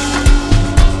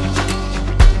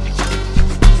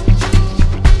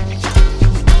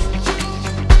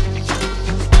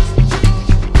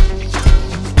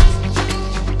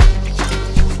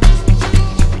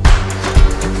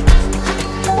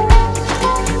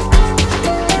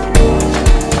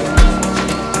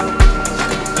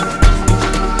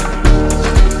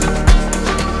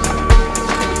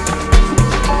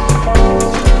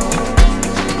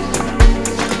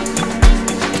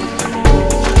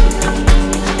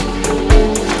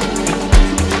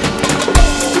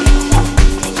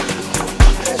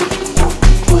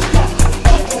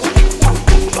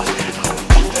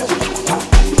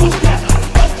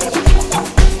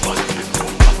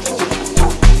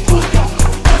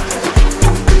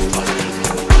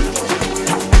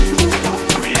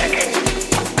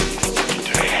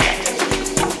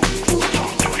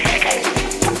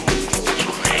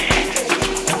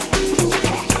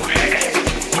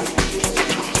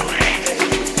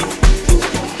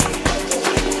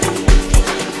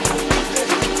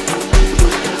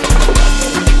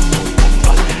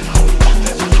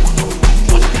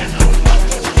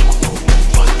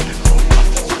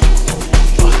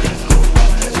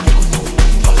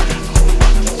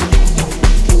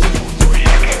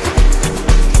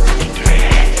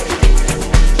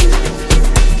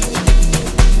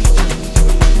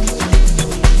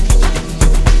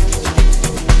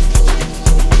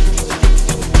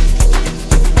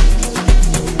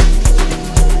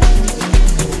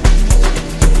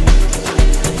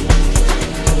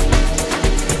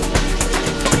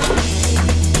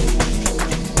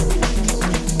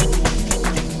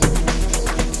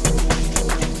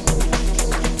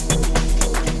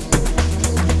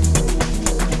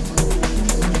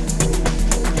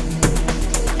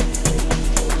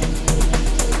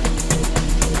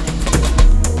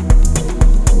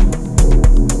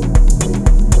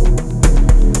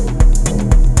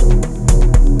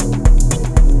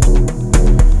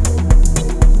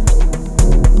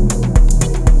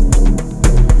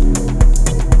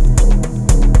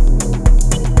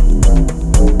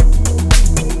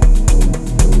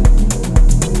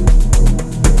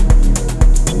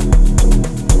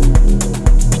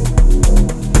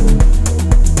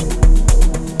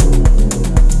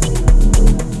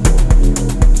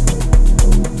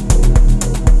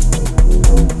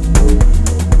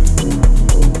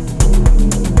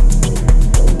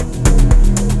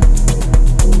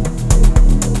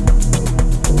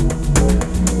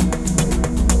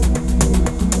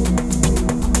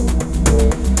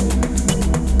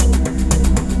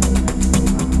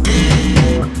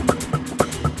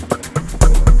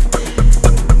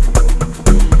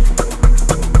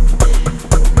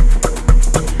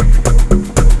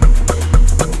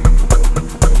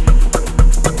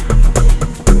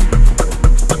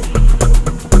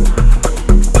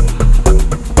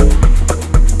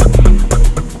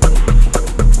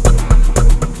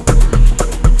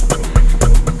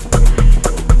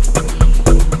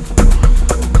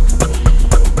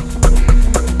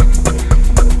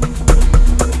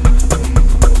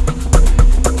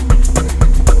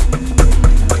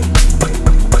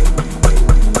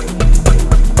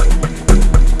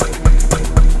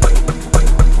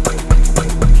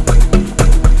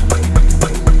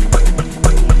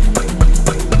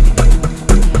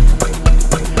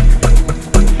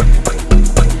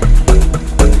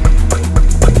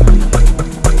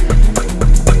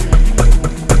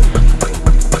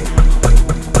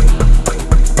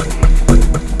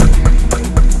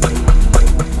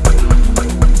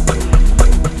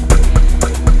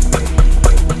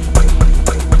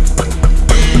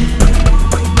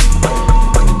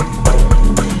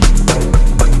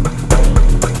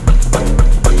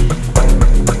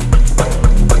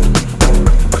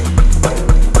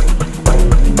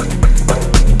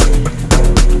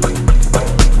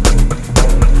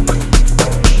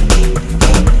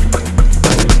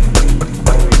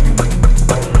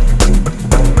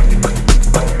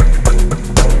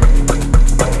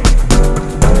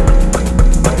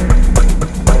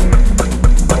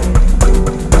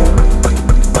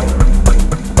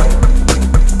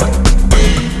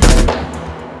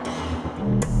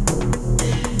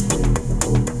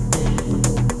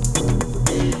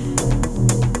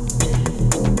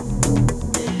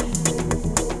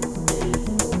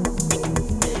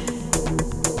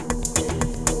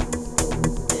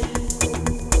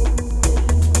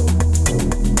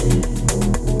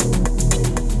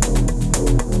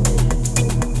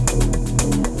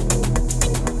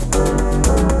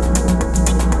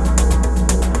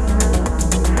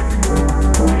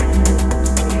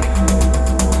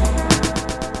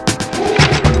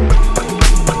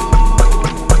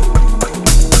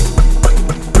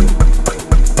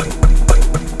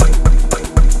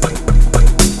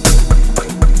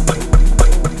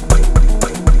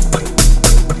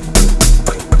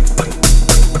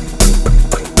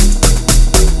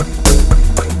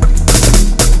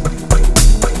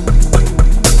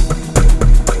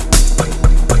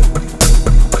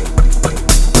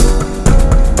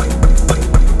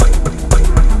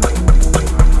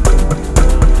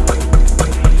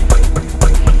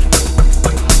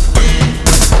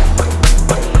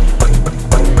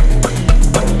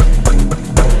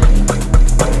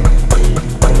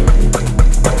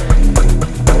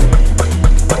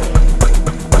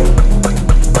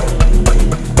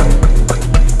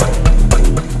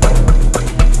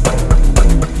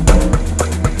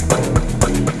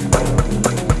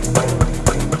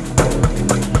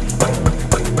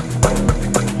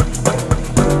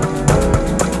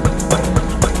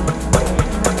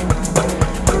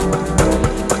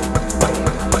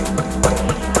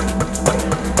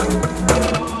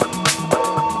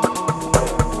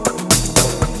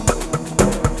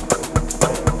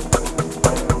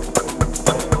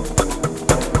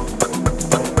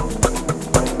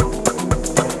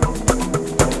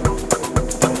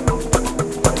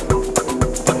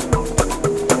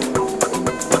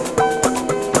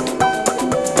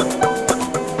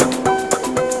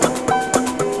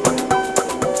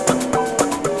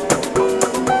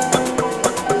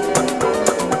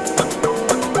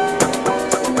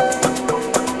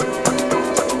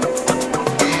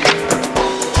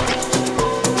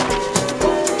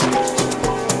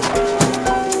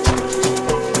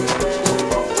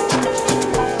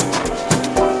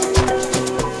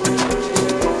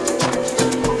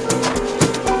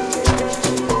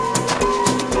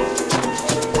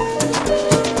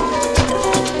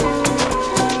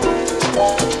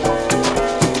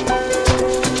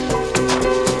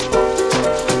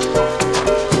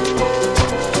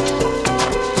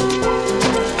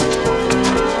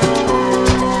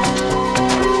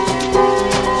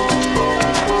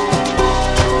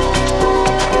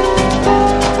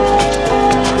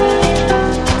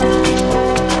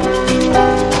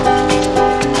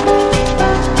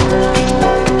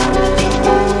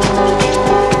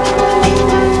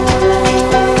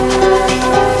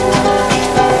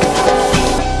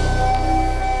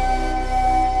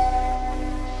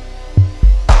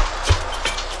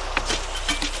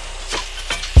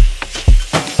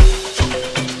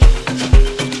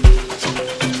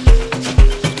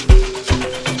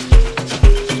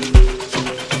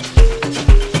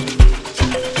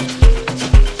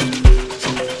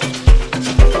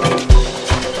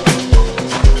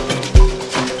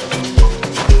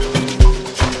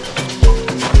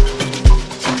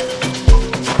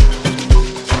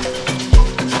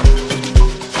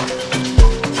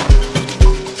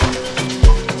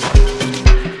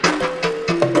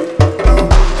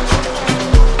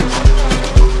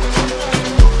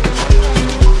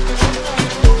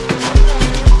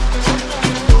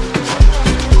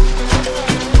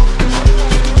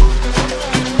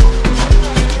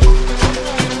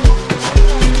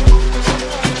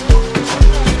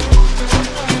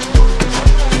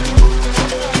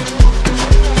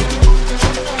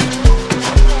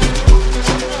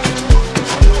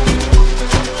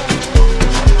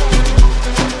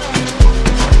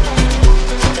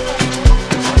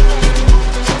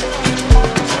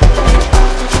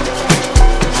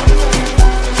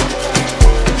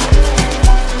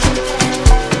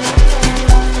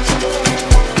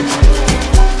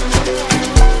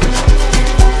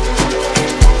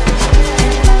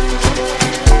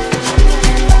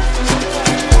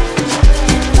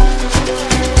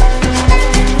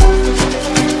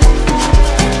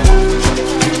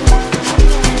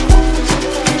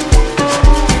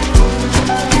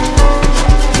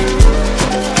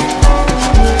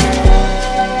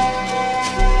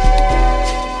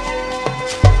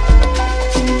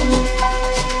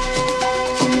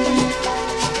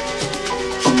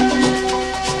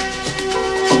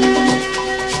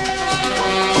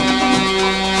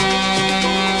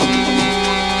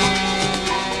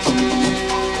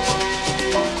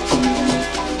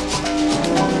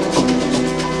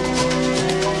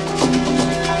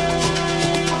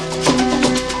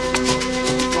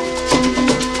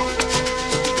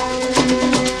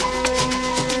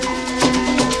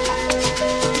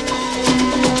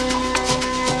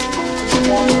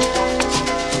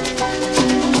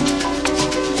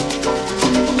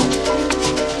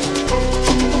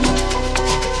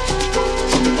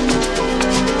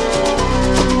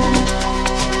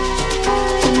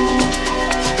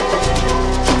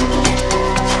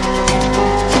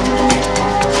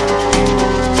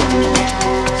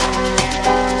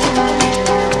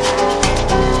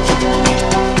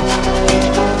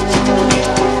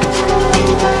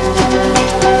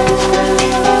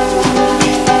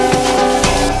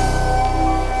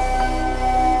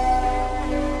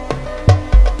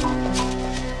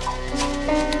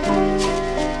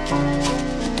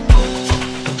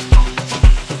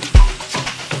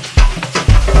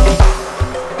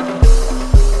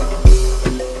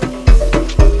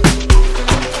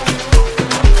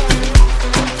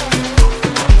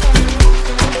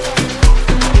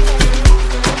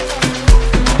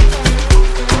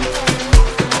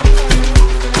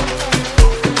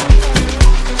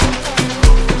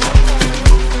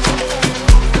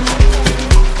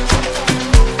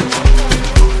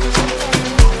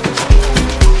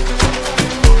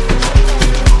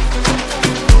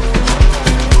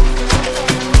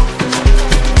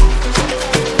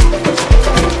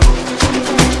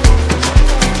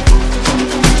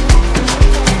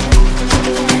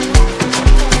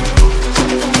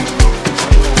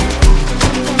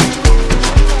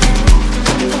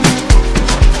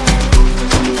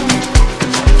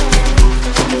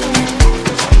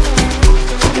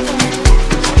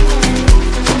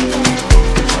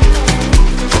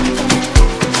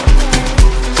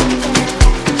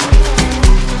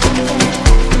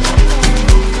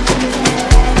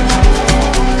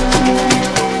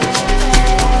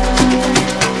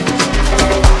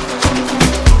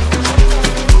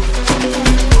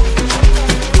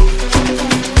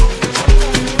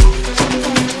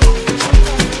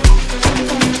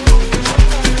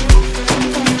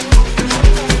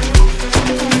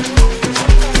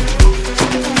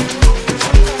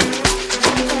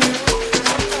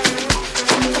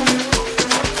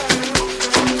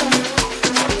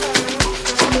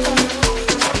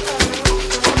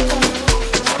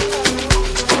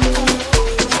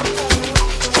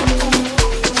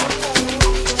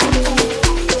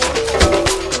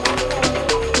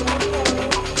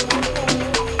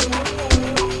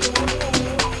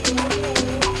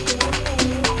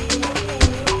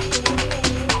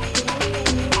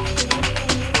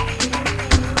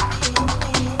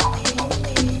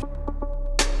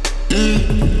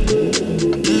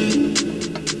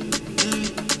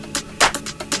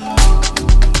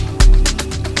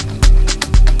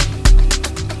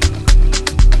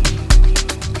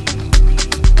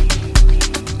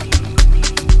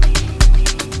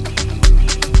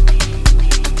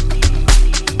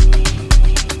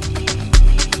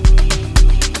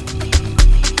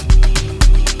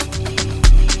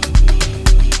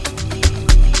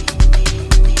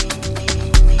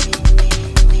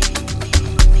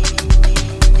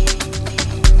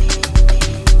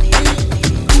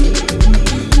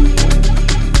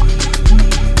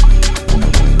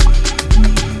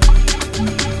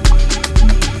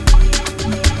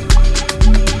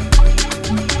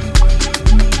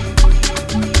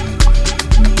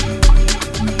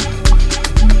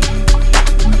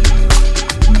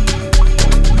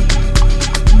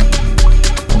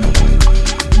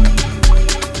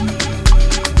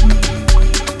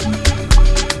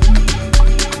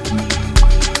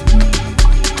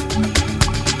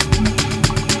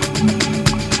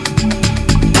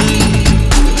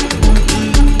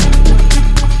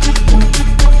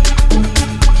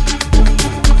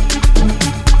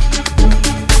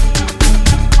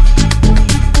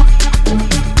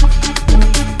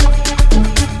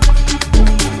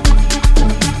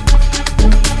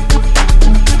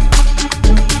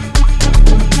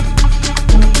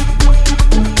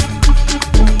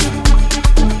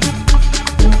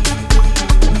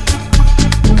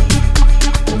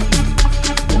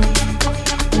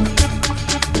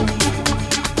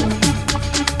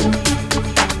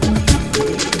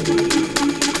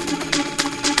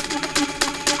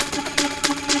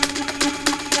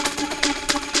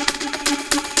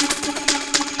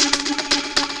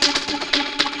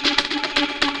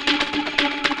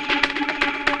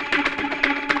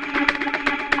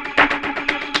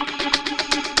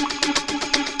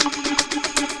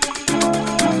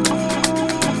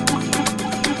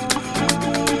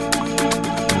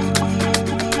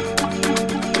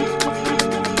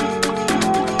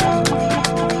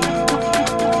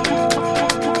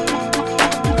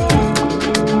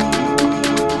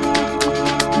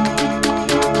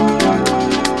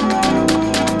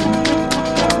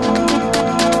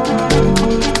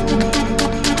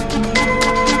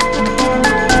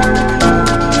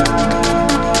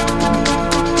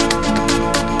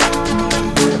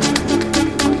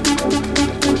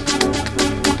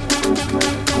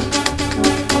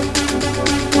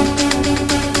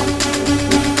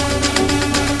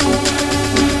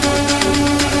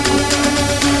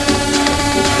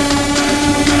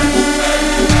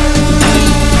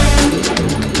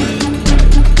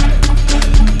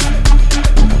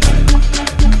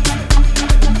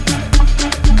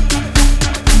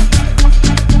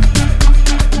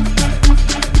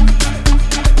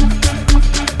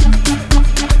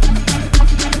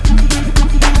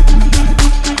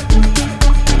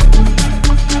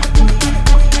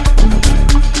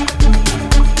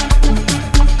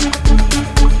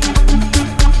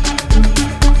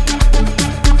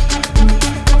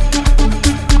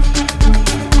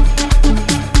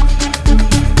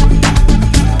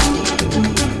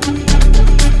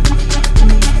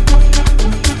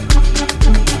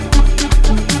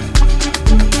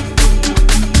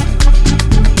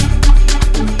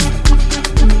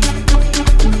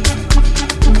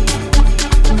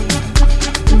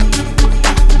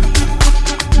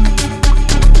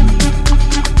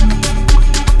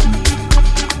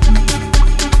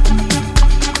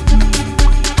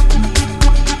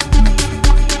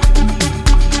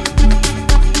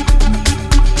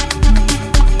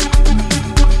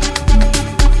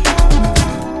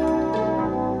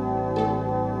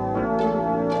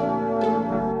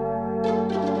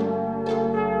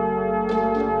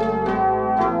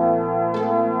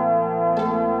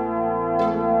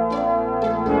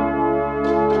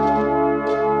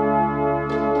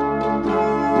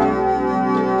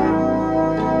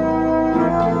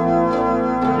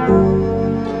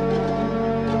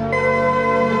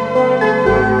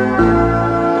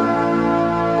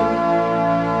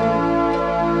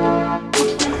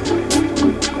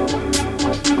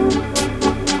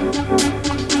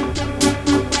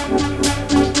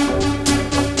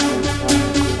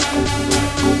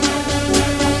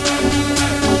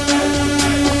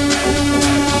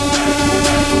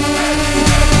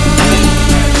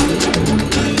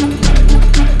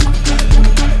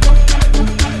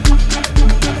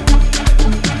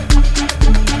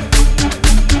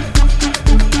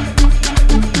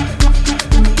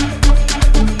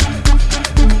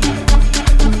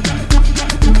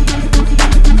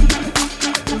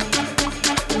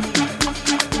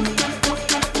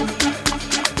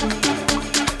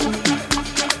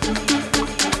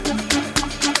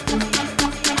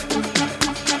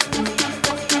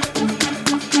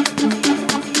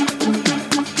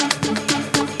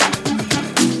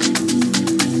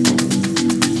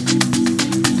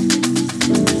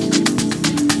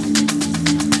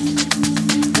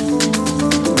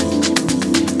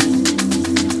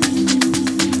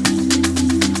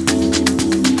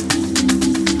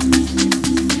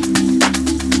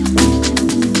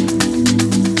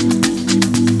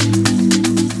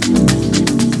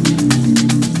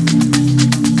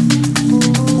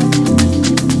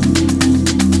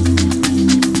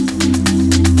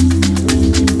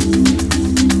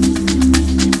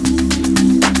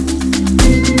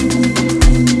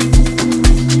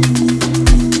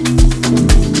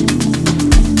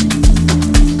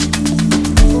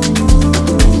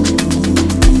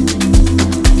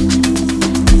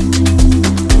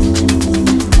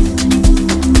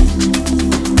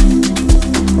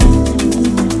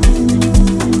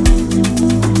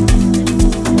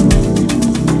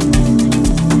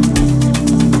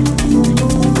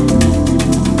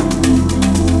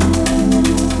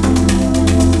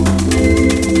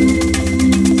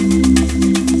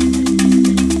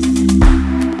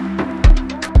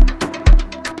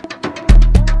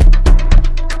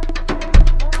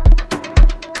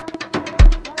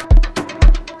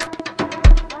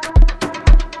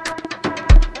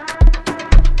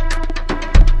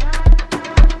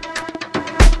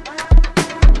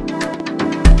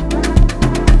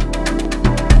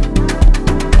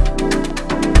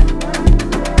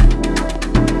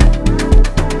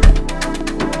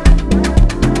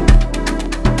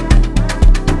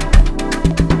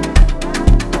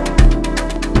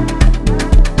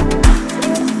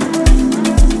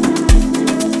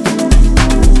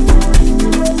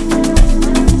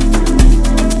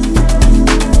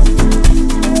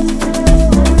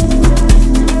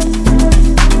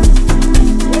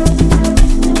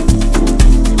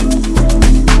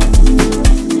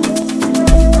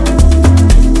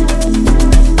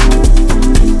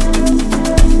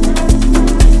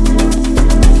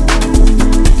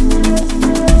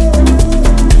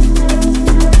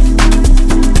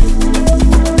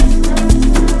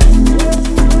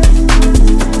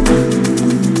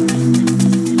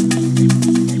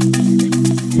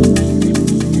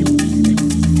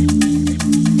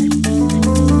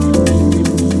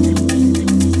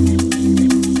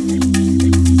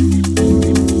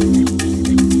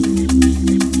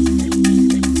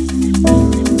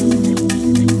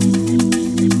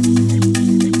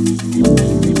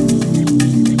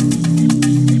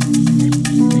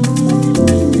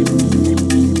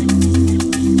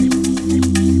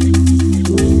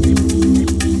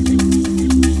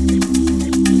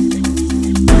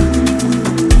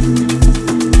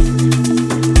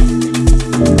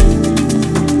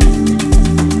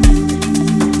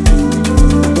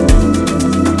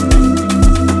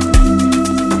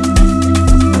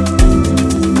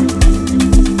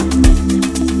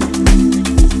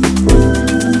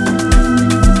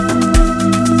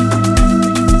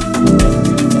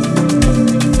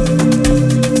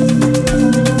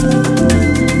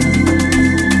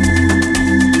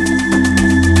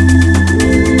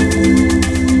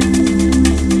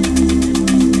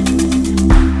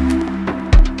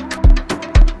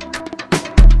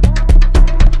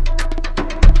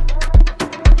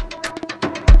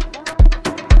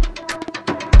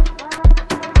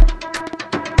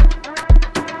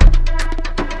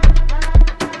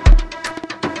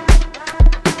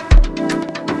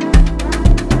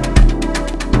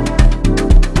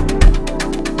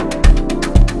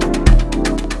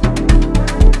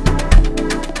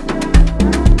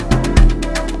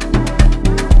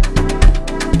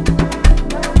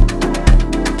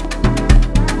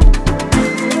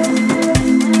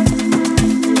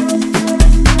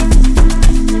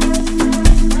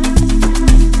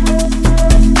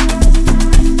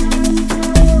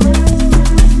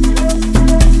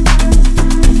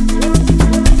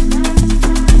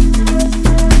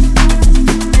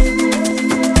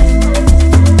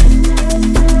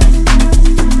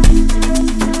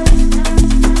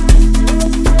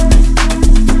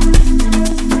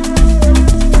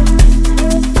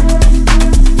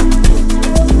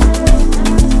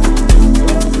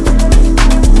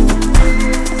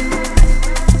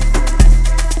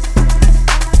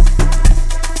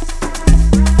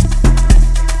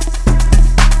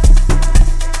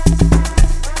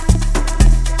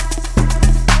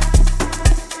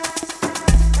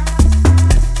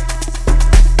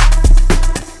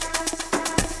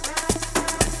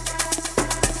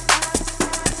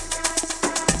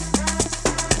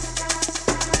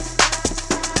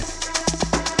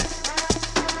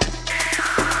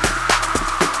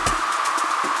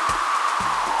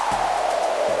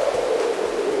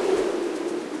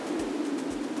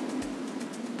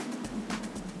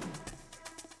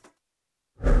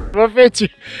 Bafethu,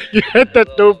 you heard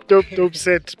that dope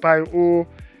set by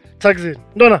Thakzin.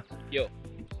 Ndona, Yo,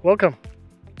 welcome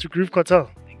to Groove Cartel.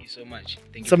 thank you so much.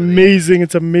 Thank It's you for the- amazing,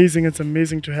 it's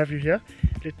amazing to have you here.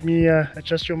 Let me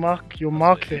adjust your mark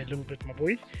there a little bit, my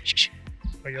boy. Shh.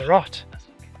 Oh, you're right. That's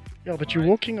okay. Yeah, but you're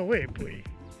walking away, boy.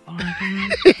 I'm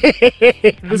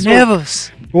This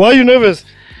nervous. Why are you nervous?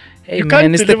 Hey You man,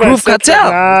 can't it's the deliver a Groove set Cartel.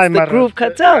 like- Ah, It's the mara. Groove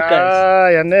Cartel, guys. Ah,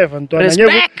 yeah, never. Ntwana.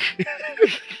 Respect.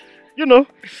 You know,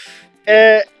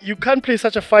 you can't play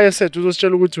such a fire set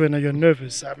uzositshela ukuthi wena you're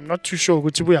nervous. I'm not too sure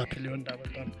ukuthi buyaphi leyo ndaba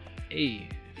ntwana. Hey,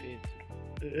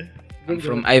 I'm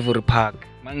from Ivory Park.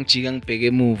 Mangijika ngibheke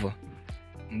emuva.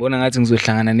 Ngibona ngathi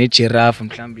ngizohlangana ne-giraffe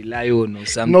mhlawumbe lion or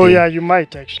something. No, yeah, you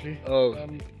might actually. Oh.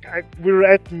 We were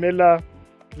at Mela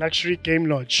Luxury Game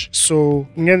Lodge, so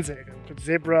ngenzeka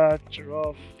zebra,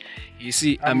 giraffe. You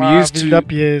see, I'm used to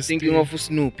build-up, yes, thinking of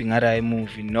Snoopy ngara a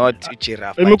movie, not a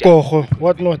giraffe. Emikoho,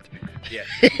 what not?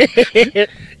 Yeah.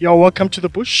 Yo, welcome to the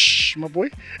bush, my boy.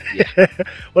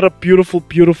 What a beautiful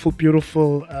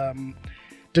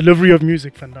delivery of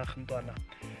music, vandag ntwana.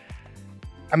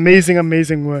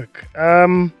 Amazing work.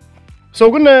 So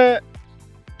we're gonna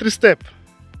three-step.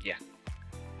 Yeah.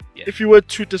 If you were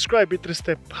to describe it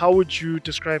three-step, how would you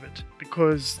describe it?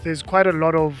 Because there's quite a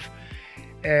lot of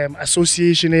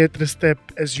association at three-step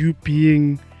as you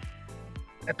being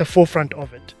at the forefront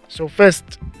of it. So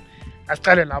first,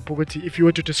 if you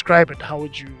were to describe it, how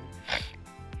would you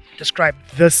describe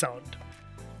the sound?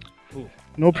 Ooh.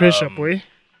 No pressure, boy.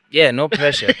 Yeah, no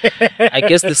pressure. I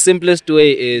guess the simplest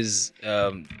way is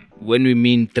when we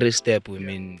mean three-step, we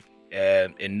mean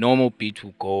a normal beat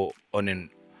will go on an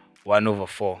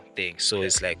 1/4 thing. So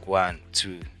it's like 1,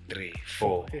 2, 3,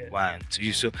 4, Yeah. 1,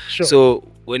 2. Sure. So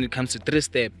when it comes to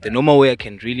three-step, the normal way I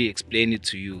can really explain it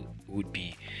to you would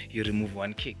be you remove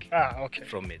one kick Okay.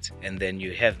 from it, and then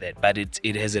you have that. But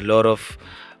it has a lot of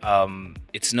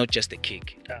it's not just a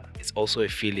kick. Ah. It's also a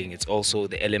feeling. It's also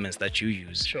the elements that you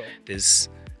use. Sure.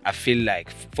 I feel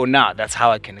like for now that's how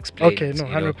I can explain Okay, it. no,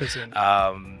 you know.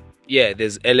 100%. Yeah,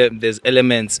 there's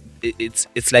elements.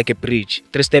 It's like a bridge.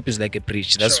 Three-step is like a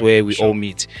bridge. That's Sure, where we sure. all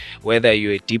meet. Whether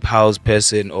you're a deep house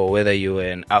person or whether you're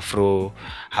an Afro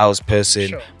house person,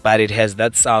 Sure. but it has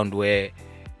that sound where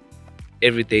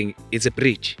everything. It's a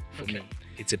bridge for me.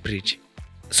 It's a bridge.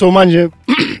 So manje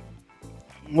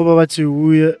ngoba bathi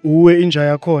uwe inja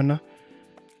yakhona,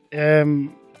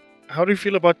 how do you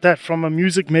feel about that from a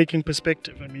music making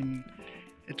perspective? I mean,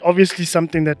 it's obviously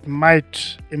something that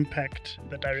might impact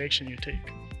the direction you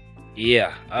take.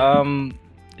 Yeah. A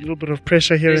little bit of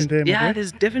pressure here and there. Yeah, maybe?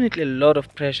 there's definitely a lot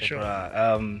of pressure. Sure.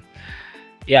 Bruh.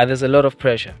 Yeah, there's a lot of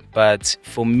pressure. But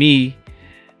for me,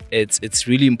 it's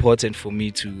really important for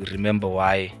me to remember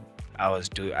why I'm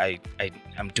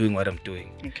doing what I'm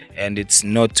doing. Okay. And it's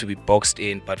not to be boxed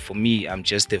in, but for me, I'm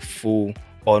just a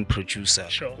full-on producer.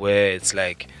 Sure. Where it's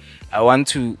like, I want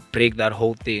to break that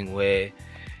whole thing where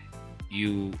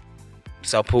you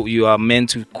are meant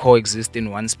to coexist in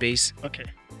one space. Okay.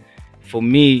 For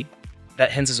me,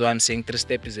 that hence is why I'm saying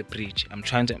three-step is a bridge. I'm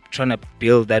trying to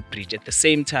build that bridge. At the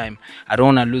same time, I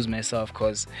don't want to lose myself,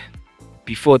 because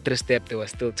before three-step there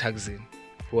was still Thakzin,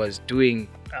 who was doing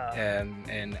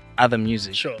and other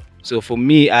music. Sure. So for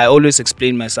me, I always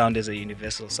explain my sound as a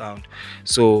universal sound.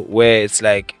 So where it's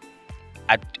like,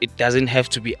 it doesn't have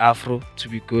to be Afro to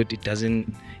be good.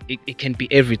 It can be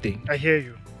everything. I hear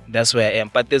you. That's where I am.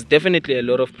 But there's definitely a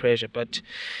lot of pressure. But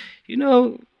you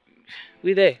know,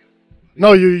 we're there.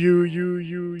 No, you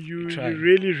try.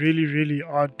 really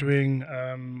are doing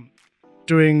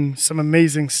some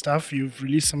amazing stuff. You've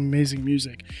released some amazing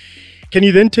music. Can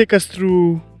you then take us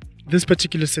through this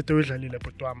particular set?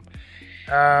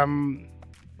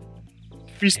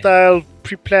 Freestyle,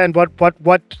 pre-planned.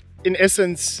 What in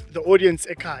essence the audience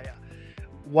ekaya?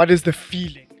 What is the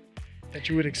feeling that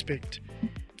you would expect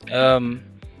them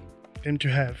to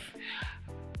have?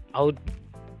 I would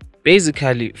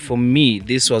basically, for me,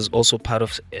 this was also part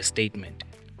of a statement.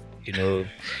 You know,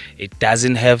 it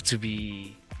doesn't have to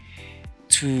be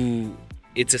too.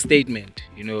 It's a statement.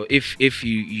 You know, if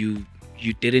you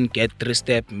didn't get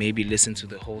three-step, maybe listen to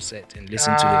the whole set and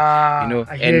listen to the, you know,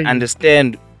 and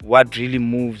understand what really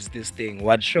moves this thing,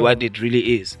 what it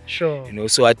really is. Sure. You know,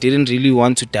 so I didn't really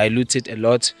want to dilute it a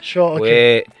lot. Sure. Okay.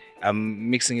 Where I'm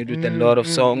mixing it with a lot of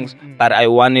songs, but I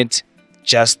wanted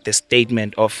just the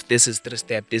statement of this is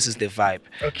three-step, this is the vibe.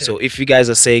 Okay. So if you guys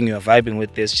are saying you're vibing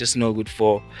with this, just know good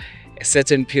for a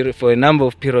certain period, for a number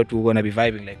of periods, we're gonna be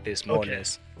vibing like this, more or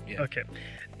less. Yeah. Okay.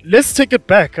 Let's take it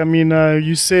back. I mean,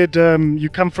 you said you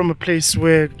come from a place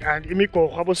where Ivory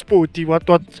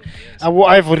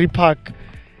Park.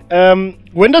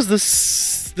 When does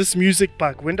this music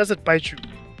bug? When does it bite you?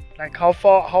 Like how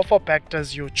far back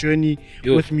does your journey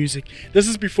with music? This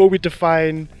is before we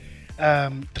define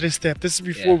three-step. This is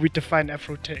before we define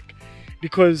Afrotech,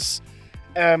 because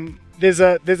there's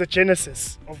a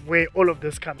genesis of where all of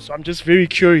this comes. So I'm just very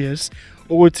curious.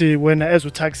 When as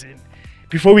with Thakzin,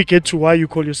 before we get to why you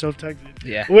call yourself Thakzin,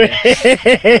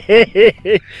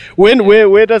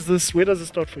 where does this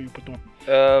start for you, Puton?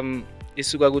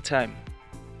 Isuka ku time.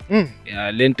 Yeah,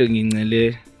 lento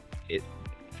ngincele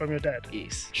from your dad.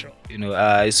 Yes. Sure. You know,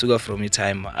 isuka from your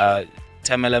time.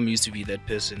 Tamalam used to be that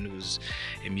person who's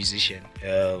a musician,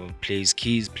 plays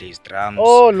keys, plays drums.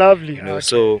 Oh, lovely. You know,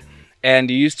 so.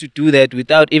 And he used to do that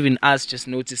without even us just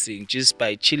noticing, just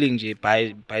by chilling,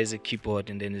 buys a keyboard,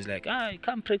 and then he's like, I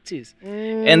can't practice.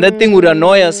 And that thing would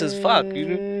annoy us as fuck, you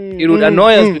know. It would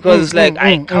annoy us because it's like,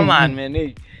 come on, man,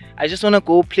 hey, I just want to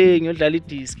go play in your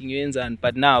disc,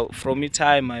 but now, from your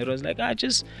time, I was like,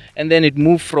 and then it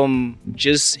moved from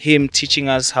just him teaching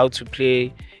us how to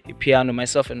play a piano,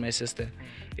 myself and my sister.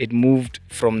 It moved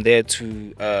from there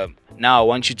to, now I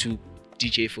want you to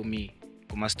DJ for me,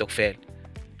 Kuma Stockfell.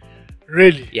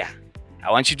 Really? Yeah.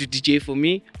 I want you to DJ for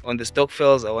me on the stock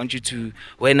fells. I want you to,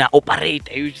 when I operate,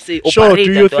 I used to say operate. Sure,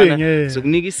 do your thing, yeah. So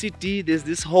Nigi City, there's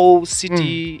this whole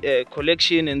city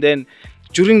collection, and then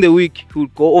during the week he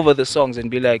would go over the songs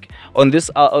and be like, on this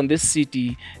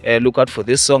city, look out for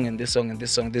this song and this song and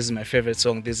this song. This is my favorite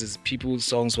song. This is people's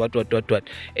songs. What.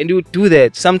 And he would do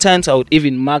that. Sometimes I would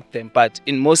even mark them, but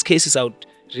in most cases I would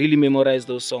really memorize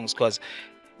those songs, because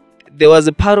there was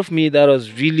a part of me that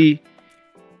was really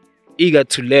eager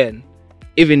to learn,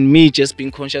 even me just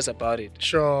being conscious about it.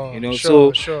 Sure. You know,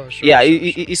 sure. Yeah,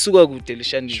 isuka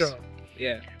kudelishanis. Sure.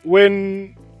 Yeah.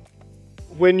 When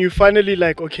you finally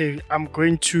like, okay, I'm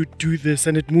going to do this,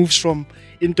 and it moves from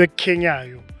into Kenya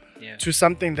to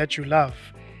something that you love,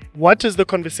 what is the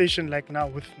conversation like now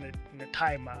with the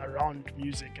time around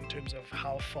music in terms of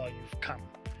how far you've come?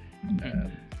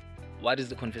 What is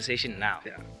the conversation now?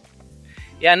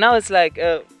 Yeah, now it's like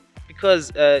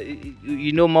because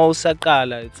you know,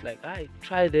 Mausakala, it's like,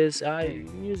 try this,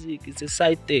 music, it's a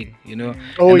side thing, you know.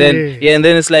 Oh, and then, and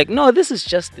then it's like, no, this is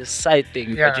just the side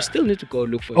thing, but you still need to go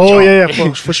look for a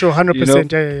job. For sure, 100%. You know?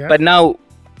 Yeah. But now,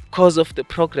 because of the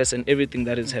progress and everything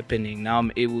that is happening, now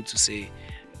I'm able to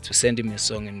send him a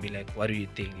song and be like, what do you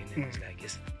think? And then he's like,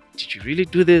 did you really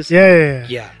do this?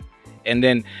 Yeah. And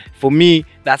then for me,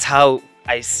 that's how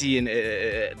I see, and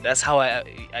that's how I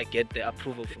get the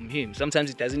approval from him. Sometimes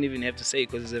it doesn't even have to say,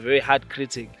 because he's a very hard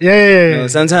critic. Yeah. You know,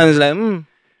 sometimes like,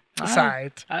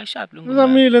 side. Sharp. But I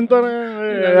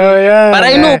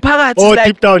know Pagat. Oh, like,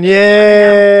 deep down,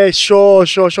 sure.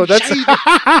 That's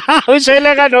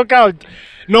knockout.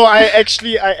 No, I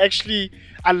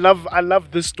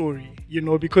love this story, you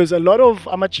know, because a lot of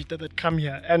Amachita that come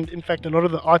here, and in fact a lot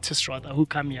of the artists rather who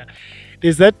come here,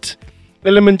 there's that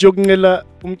element jogngela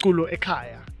umculo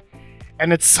ekhaya,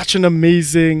 and it's such an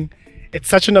amazing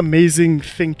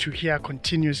thing to hear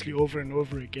continuously over and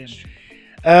over again.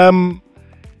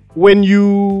 When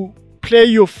you play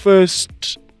your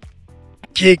first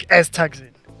gig as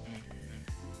Thakzin,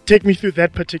 take me through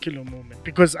that particular moment,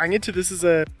 because I get to this is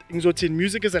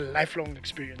music is a lifelong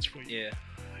experience for you.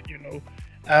 You know,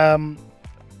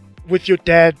 with your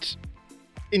dad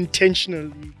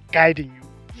intentionally guiding you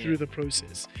through the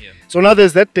process. So now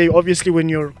there's that day, obviously, when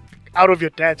you're out of your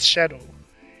dad's shadow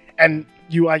and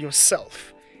you are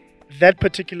yourself. That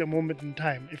particular moment in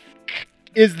time,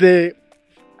 is there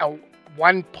a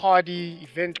one party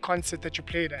event concert that you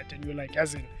played at and you're like,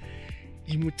 as in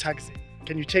Imu Thakzin,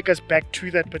 can you take us back to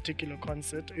that particular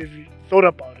concert if you thought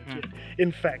about it yet?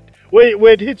 In fact,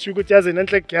 where it hits you, as in,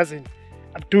 and like, Yazin,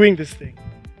 I'm doing this thing.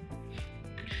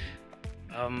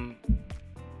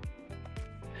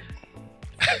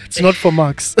 It's not for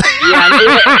marks. Thank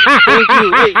you.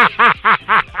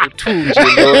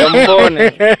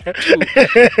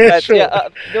 But sure.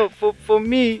 No, for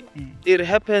me, it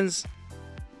happens.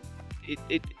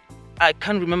 I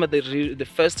can't remember the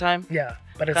first time. Yeah,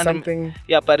 but it's something.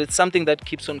 But it's something that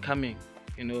keeps on coming.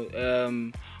 You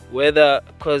know, whether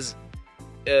because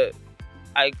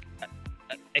I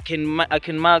can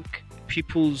mark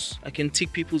people's, I can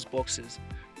tick people's boxes,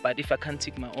 but if I can't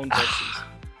tick my own boxes,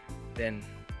 then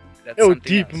that's something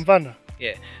deep, else. Mvana.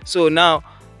 Yeah. So now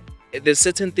there's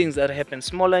certain things that happen,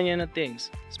 smaller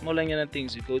things.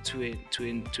 You go to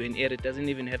an area. It doesn't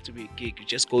even have to be a gig. You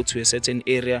just go to a certain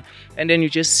area, and then you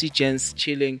just see gents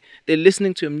chilling. They're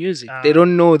listening to music. They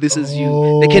don't know this is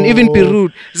you. They can even be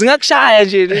rude,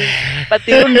 but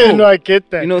they don't know. No, I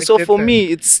get that. You know. So for me,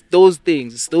 it's those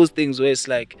things. It's those things where it's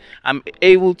like I'm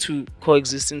able to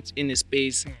coexist in a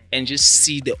space and just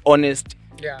see the honest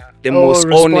the most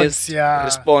response, honest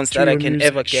response to that I your can music,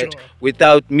 ever get, sure.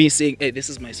 without me saying, "Hey, this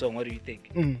is my song. What do you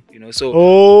think?" You know, so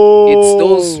it's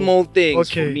those small things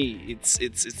for me. It's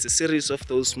a series of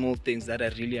those small things that I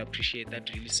really appreciate. That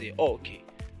really say, "Oh, okay,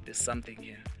 there's something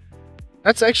here."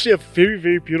 That's actually a very,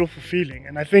 very beautiful feeling,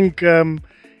 and I think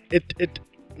it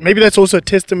maybe that's also a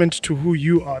testament to who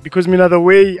you are. Because the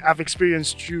way I've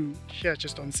experienced you here,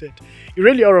 just on set, you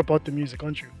really are about the music,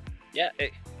 aren't you? Yeah,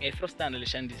 first time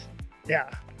Shandis. Yeah,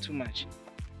 Too much.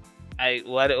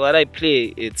 What I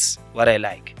play, it's what I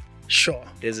like. sure.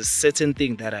 There's a certain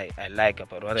thing that I like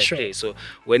about what Sure. I play. So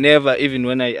whenever, even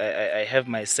when I have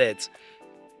my sets,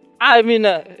 I mean,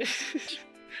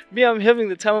 me, I'm having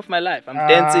the time of my life. I'm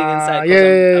dancing inside.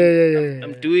 'Cause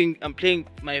I'm playing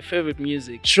my favorite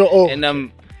music. Sure. And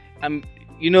I'm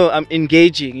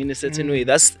engaging in a certain way.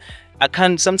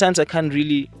 Sometimes I can't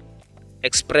really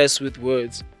express with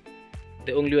words.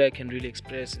 The only way I can really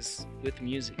express is with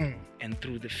music and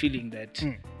through the feeling that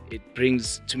it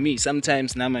brings to me.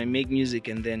 Sometimes now I make music,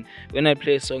 and then when I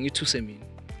play a song, it too me.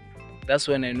 That's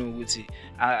when I know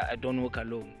I don't work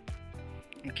alone.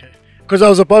 Okay. Because I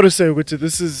was about to say, Guti,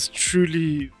 this is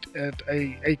truly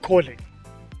a calling.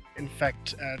 In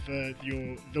fact,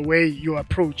 the way your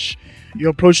approach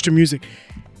to music.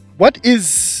 What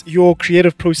is your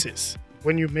creative process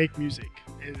when you make music?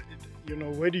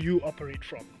 Where do you operate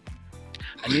from?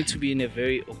 I need to be in a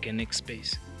very organic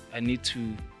space. I need to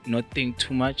not think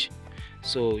too much.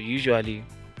 So usually,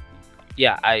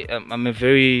 I'm a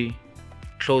very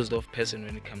closed off person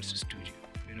when it comes to studio.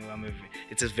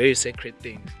 It's a very sacred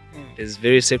thing. There's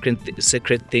very sacred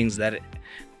things that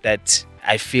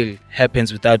I feel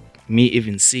happens without me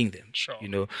even seeing them.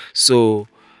 Sure. So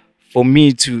for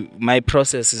me my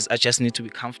process is I just need to be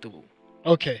comfortable.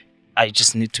 Okay. I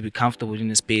just need to be comfortable in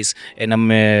a space, and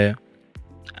I'm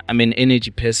an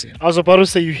energy person. I was about to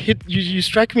say you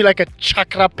strike me like a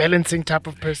chakra balancing type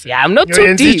of person. Yeah, I'm not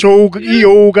too deep.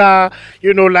 Yoga,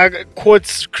 like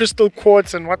quartz, crystal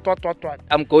quartz, and what.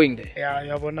 I'm going there. Yeah,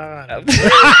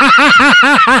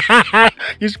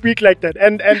 you speak like that,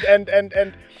 and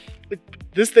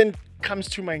this then comes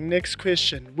to my next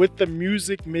question. With the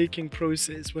music making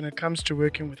process, when it comes to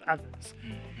working with others,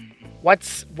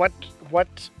 what's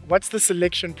the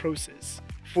selection process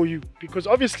for you? Because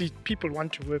obviously people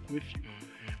want to work with you,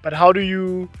 but how do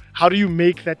you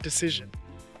make that decision?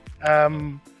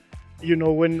 When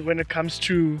it comes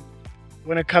to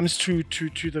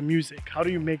the music, how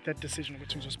do you make that decision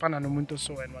between Zospana and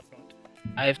whatnot?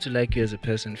 I have to like you as a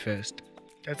person first.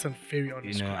 That's a very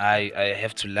honest. I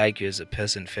have to like you as a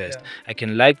person first. Yeah. I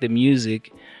can like the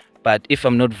music, but if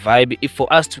I'm not vibing, if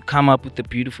for us to come up with a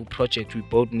beautiful project, we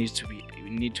both need to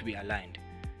be aligned.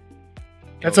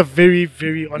 That's a very,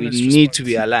 very honest We need to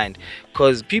be aligned,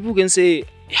 because people can say,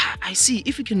 "Yeah, I see.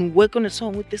 If you can work on a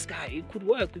song with this guy, it could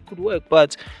work."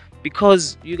 But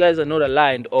because you guys are not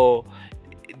aligned, or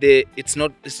it's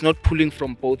not pulling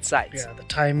from both sides. Yeah, the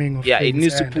timing of it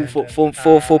needs to things pull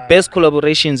for best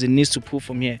collaborations. It needs to pull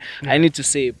from here. I need to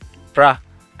say, "Bruh,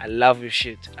 I love your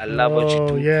shit. I love what you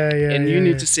do." And you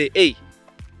need to say, "Hey,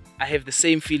 I have the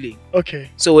same feeling."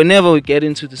 Okay. So whenever we get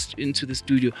into the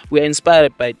studio, we're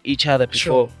inspired by each other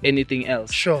before Sure. anything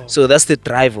else. Sure. So that's the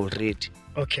drive already.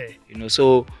 Okay.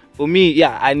 So for me,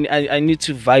 I need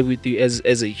to vibe with you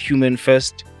as a human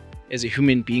first, as a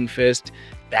human being first,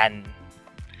 than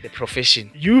the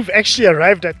profession. You've actually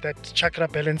arrived at that chakra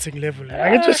balancing level.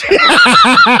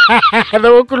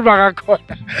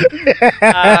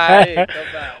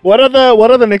 What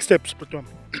are the next steps, Putom?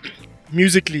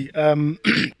 Musically,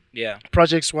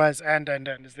 projects wise, and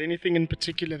is there anything in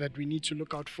particular that we need to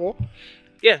look out for?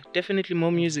 Yeah, definitely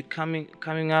more music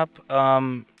coming up.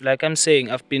 Like I'm saying,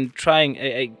 I've been trying.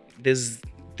 There's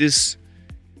this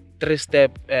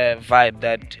 3-step vibe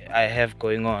that I have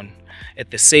going on.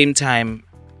 At the same time,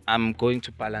 I'm going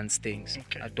to balance things.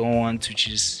 Okay. I don't want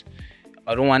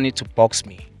it to box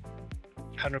me.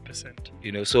 100%.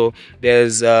 So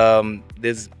there's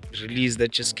release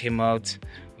that just came out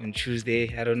on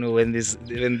Tuesday. I don't know when this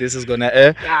is gonna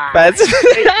air, but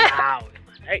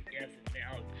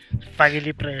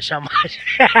Finally, pressure.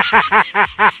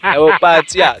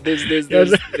 but yeah, there's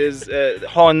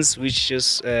Horns, which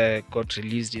just got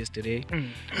released yesterday.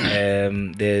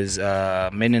 There's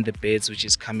Men in the Beds, which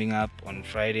is coming up on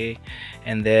Friday,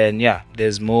 and then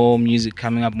there's more music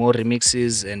coming up, more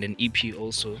remixes, and an EP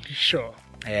also. Sure.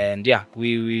 And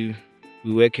we're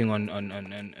working on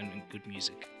good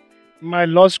music. My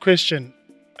last question.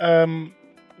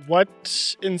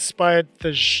 What inspired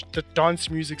the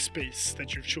dance music space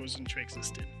that you've chosen to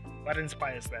exist in? What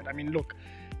inspires that? I mean, look,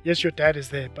 yes, your dad is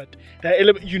there, but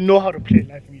you know how to play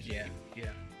live music.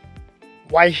 Yeah.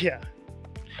 Why here?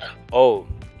 Oh,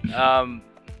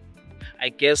 I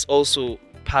guess also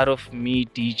part of me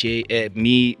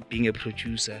me being a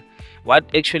producer.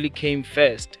 What actually came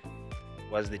first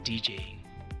was the DJing.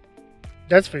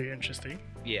 That's very interesting.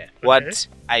 Yeah. Okay. What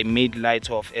I made light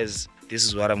of as this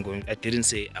is what I'm going. I didn't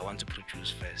say I want to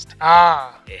produce first.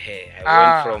 Ah.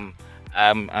 I went from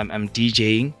I'm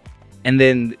DJing, and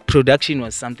then production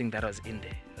was something that was in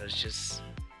there. It was just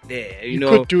there. You know,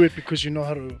 could do it because you know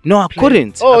how to. no, I play.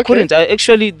 couldn't. Oh, I okay. couldn't. I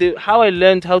actually how I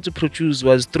learned how to produce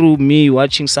was through me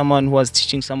watching someone who was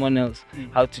teaching someone else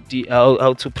how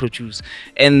to produce,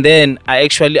 and then I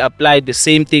actually applied the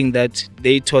same thing that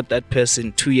they taught that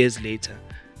person 2 years later.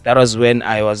 That was when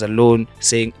I was alone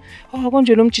saying, "Oh,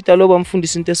 konje lo mchita lo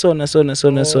bamfundisa into sona,"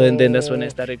 and then that's when I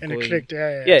started And going. it clicked.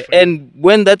 Yeah. Yeah, and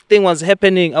when that thing was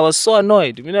happening, I was so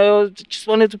annoyed. You know, I just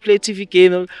wanted to play a TV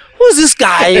game. Who's this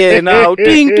guy here now?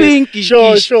 Twing, twing,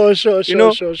 Sure. you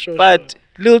know. But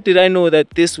little did I know that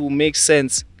this will make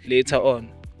sense later on,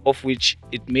 of which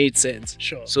it made sense.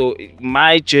 Sure. So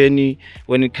my journey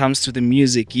when it comes to the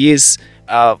music, yes,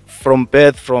 from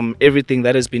birth, from everything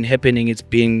that has been happening, it's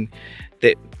been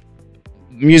the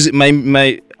music.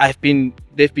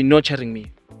 They've been nurturing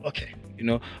me. Okay. You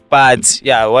know, but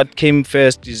yeah, what came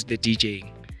first is the DJing.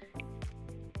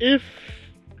 If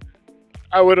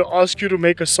I were to ask you to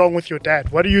make a song with your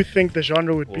dad, what do you think the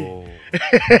genre would be?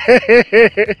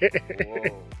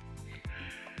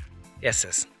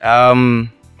 Yes.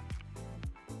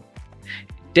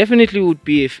 Definitely would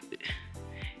be a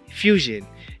fusion.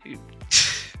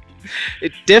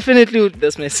 It definitely would.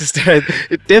 That's my sister. Right?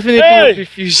 It definitely would be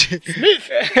fusion.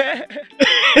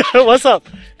 What's up?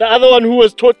 The other one who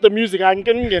was taught the music.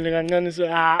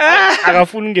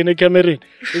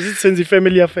 Is it Sensi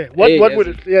family affair? What would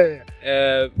it?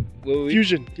 Yeah.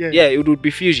 Fusion. Yeah, it would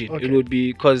be fusion. Okay. It would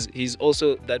be because he's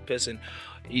also that person.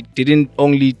 He didn't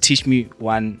only teach me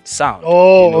one sound.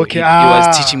 Oh, you know, okay. He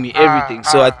was teaching me everything.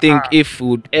 So I think if we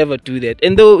would ever do that,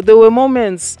 and there were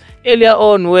moments earlier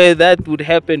on where that would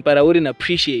happen, but I wouldn't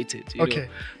appreciate it. You know?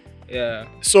 Yeah.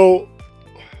 So,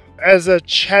 as a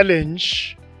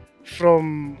challenge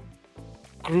from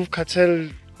Groove Cartel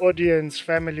audience,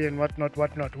 family, and whatnot,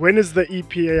 when is the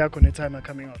EP Yakone Timer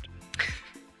coming out?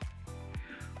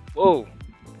 Whoa.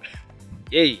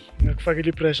 Yay.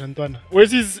 Ngakufakile pressure ntwana.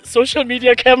 Where's his social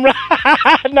media camera?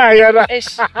 Nah, yana.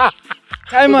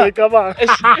 Timer. Come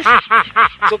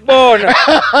Sokubona.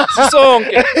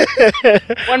 Sisonke.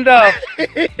 Wonder.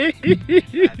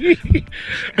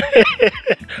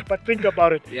 But think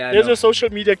about it. Yeah, There's a social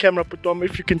media camera, but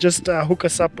if you can just hook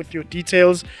us up with your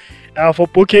details for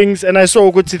bookings. And I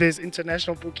saw there's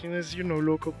international bookings, you know,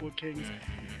 local bookings.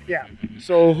 Yeah.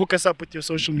 So hook us up with your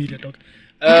social media, dog.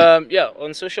 Yeah,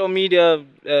 on social media,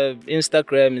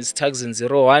 Instagram is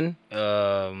Thakzin01.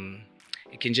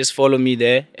 You can just follow me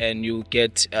there and you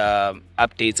get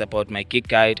updates about my gig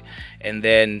guide, and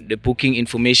then the booking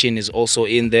information is also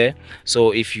in there.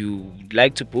 So if you would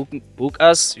like to book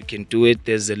us, you can do it.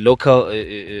 There's a local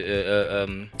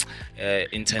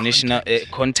international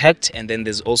contact, and then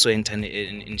there's also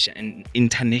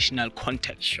international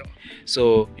contact. Sure.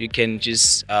 So you can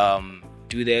just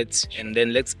do that, and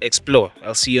then let's explore.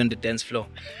 I'll see you on the dance floor.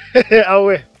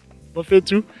 Awe,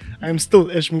 Bafetu, I'm still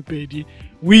Eshmupedi.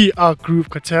 We are Groove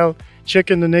Cartel. Check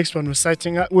in the next one. We're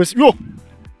sighting out.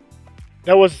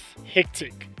 That was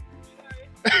hectic.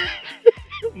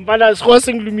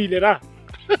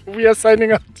 We are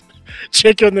signing out.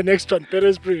 Check you on the next one.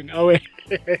 Perez Breen. Awe.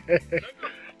 Thank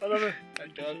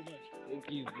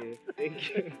you, bro. Thank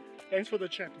you. Thanks for the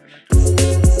chat, man.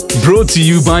 Brought to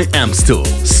you by Amstel.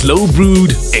 Slow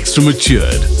brewed, extra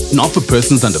matured. Not for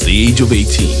persons under the age of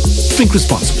 18. Drink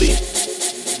responsibly.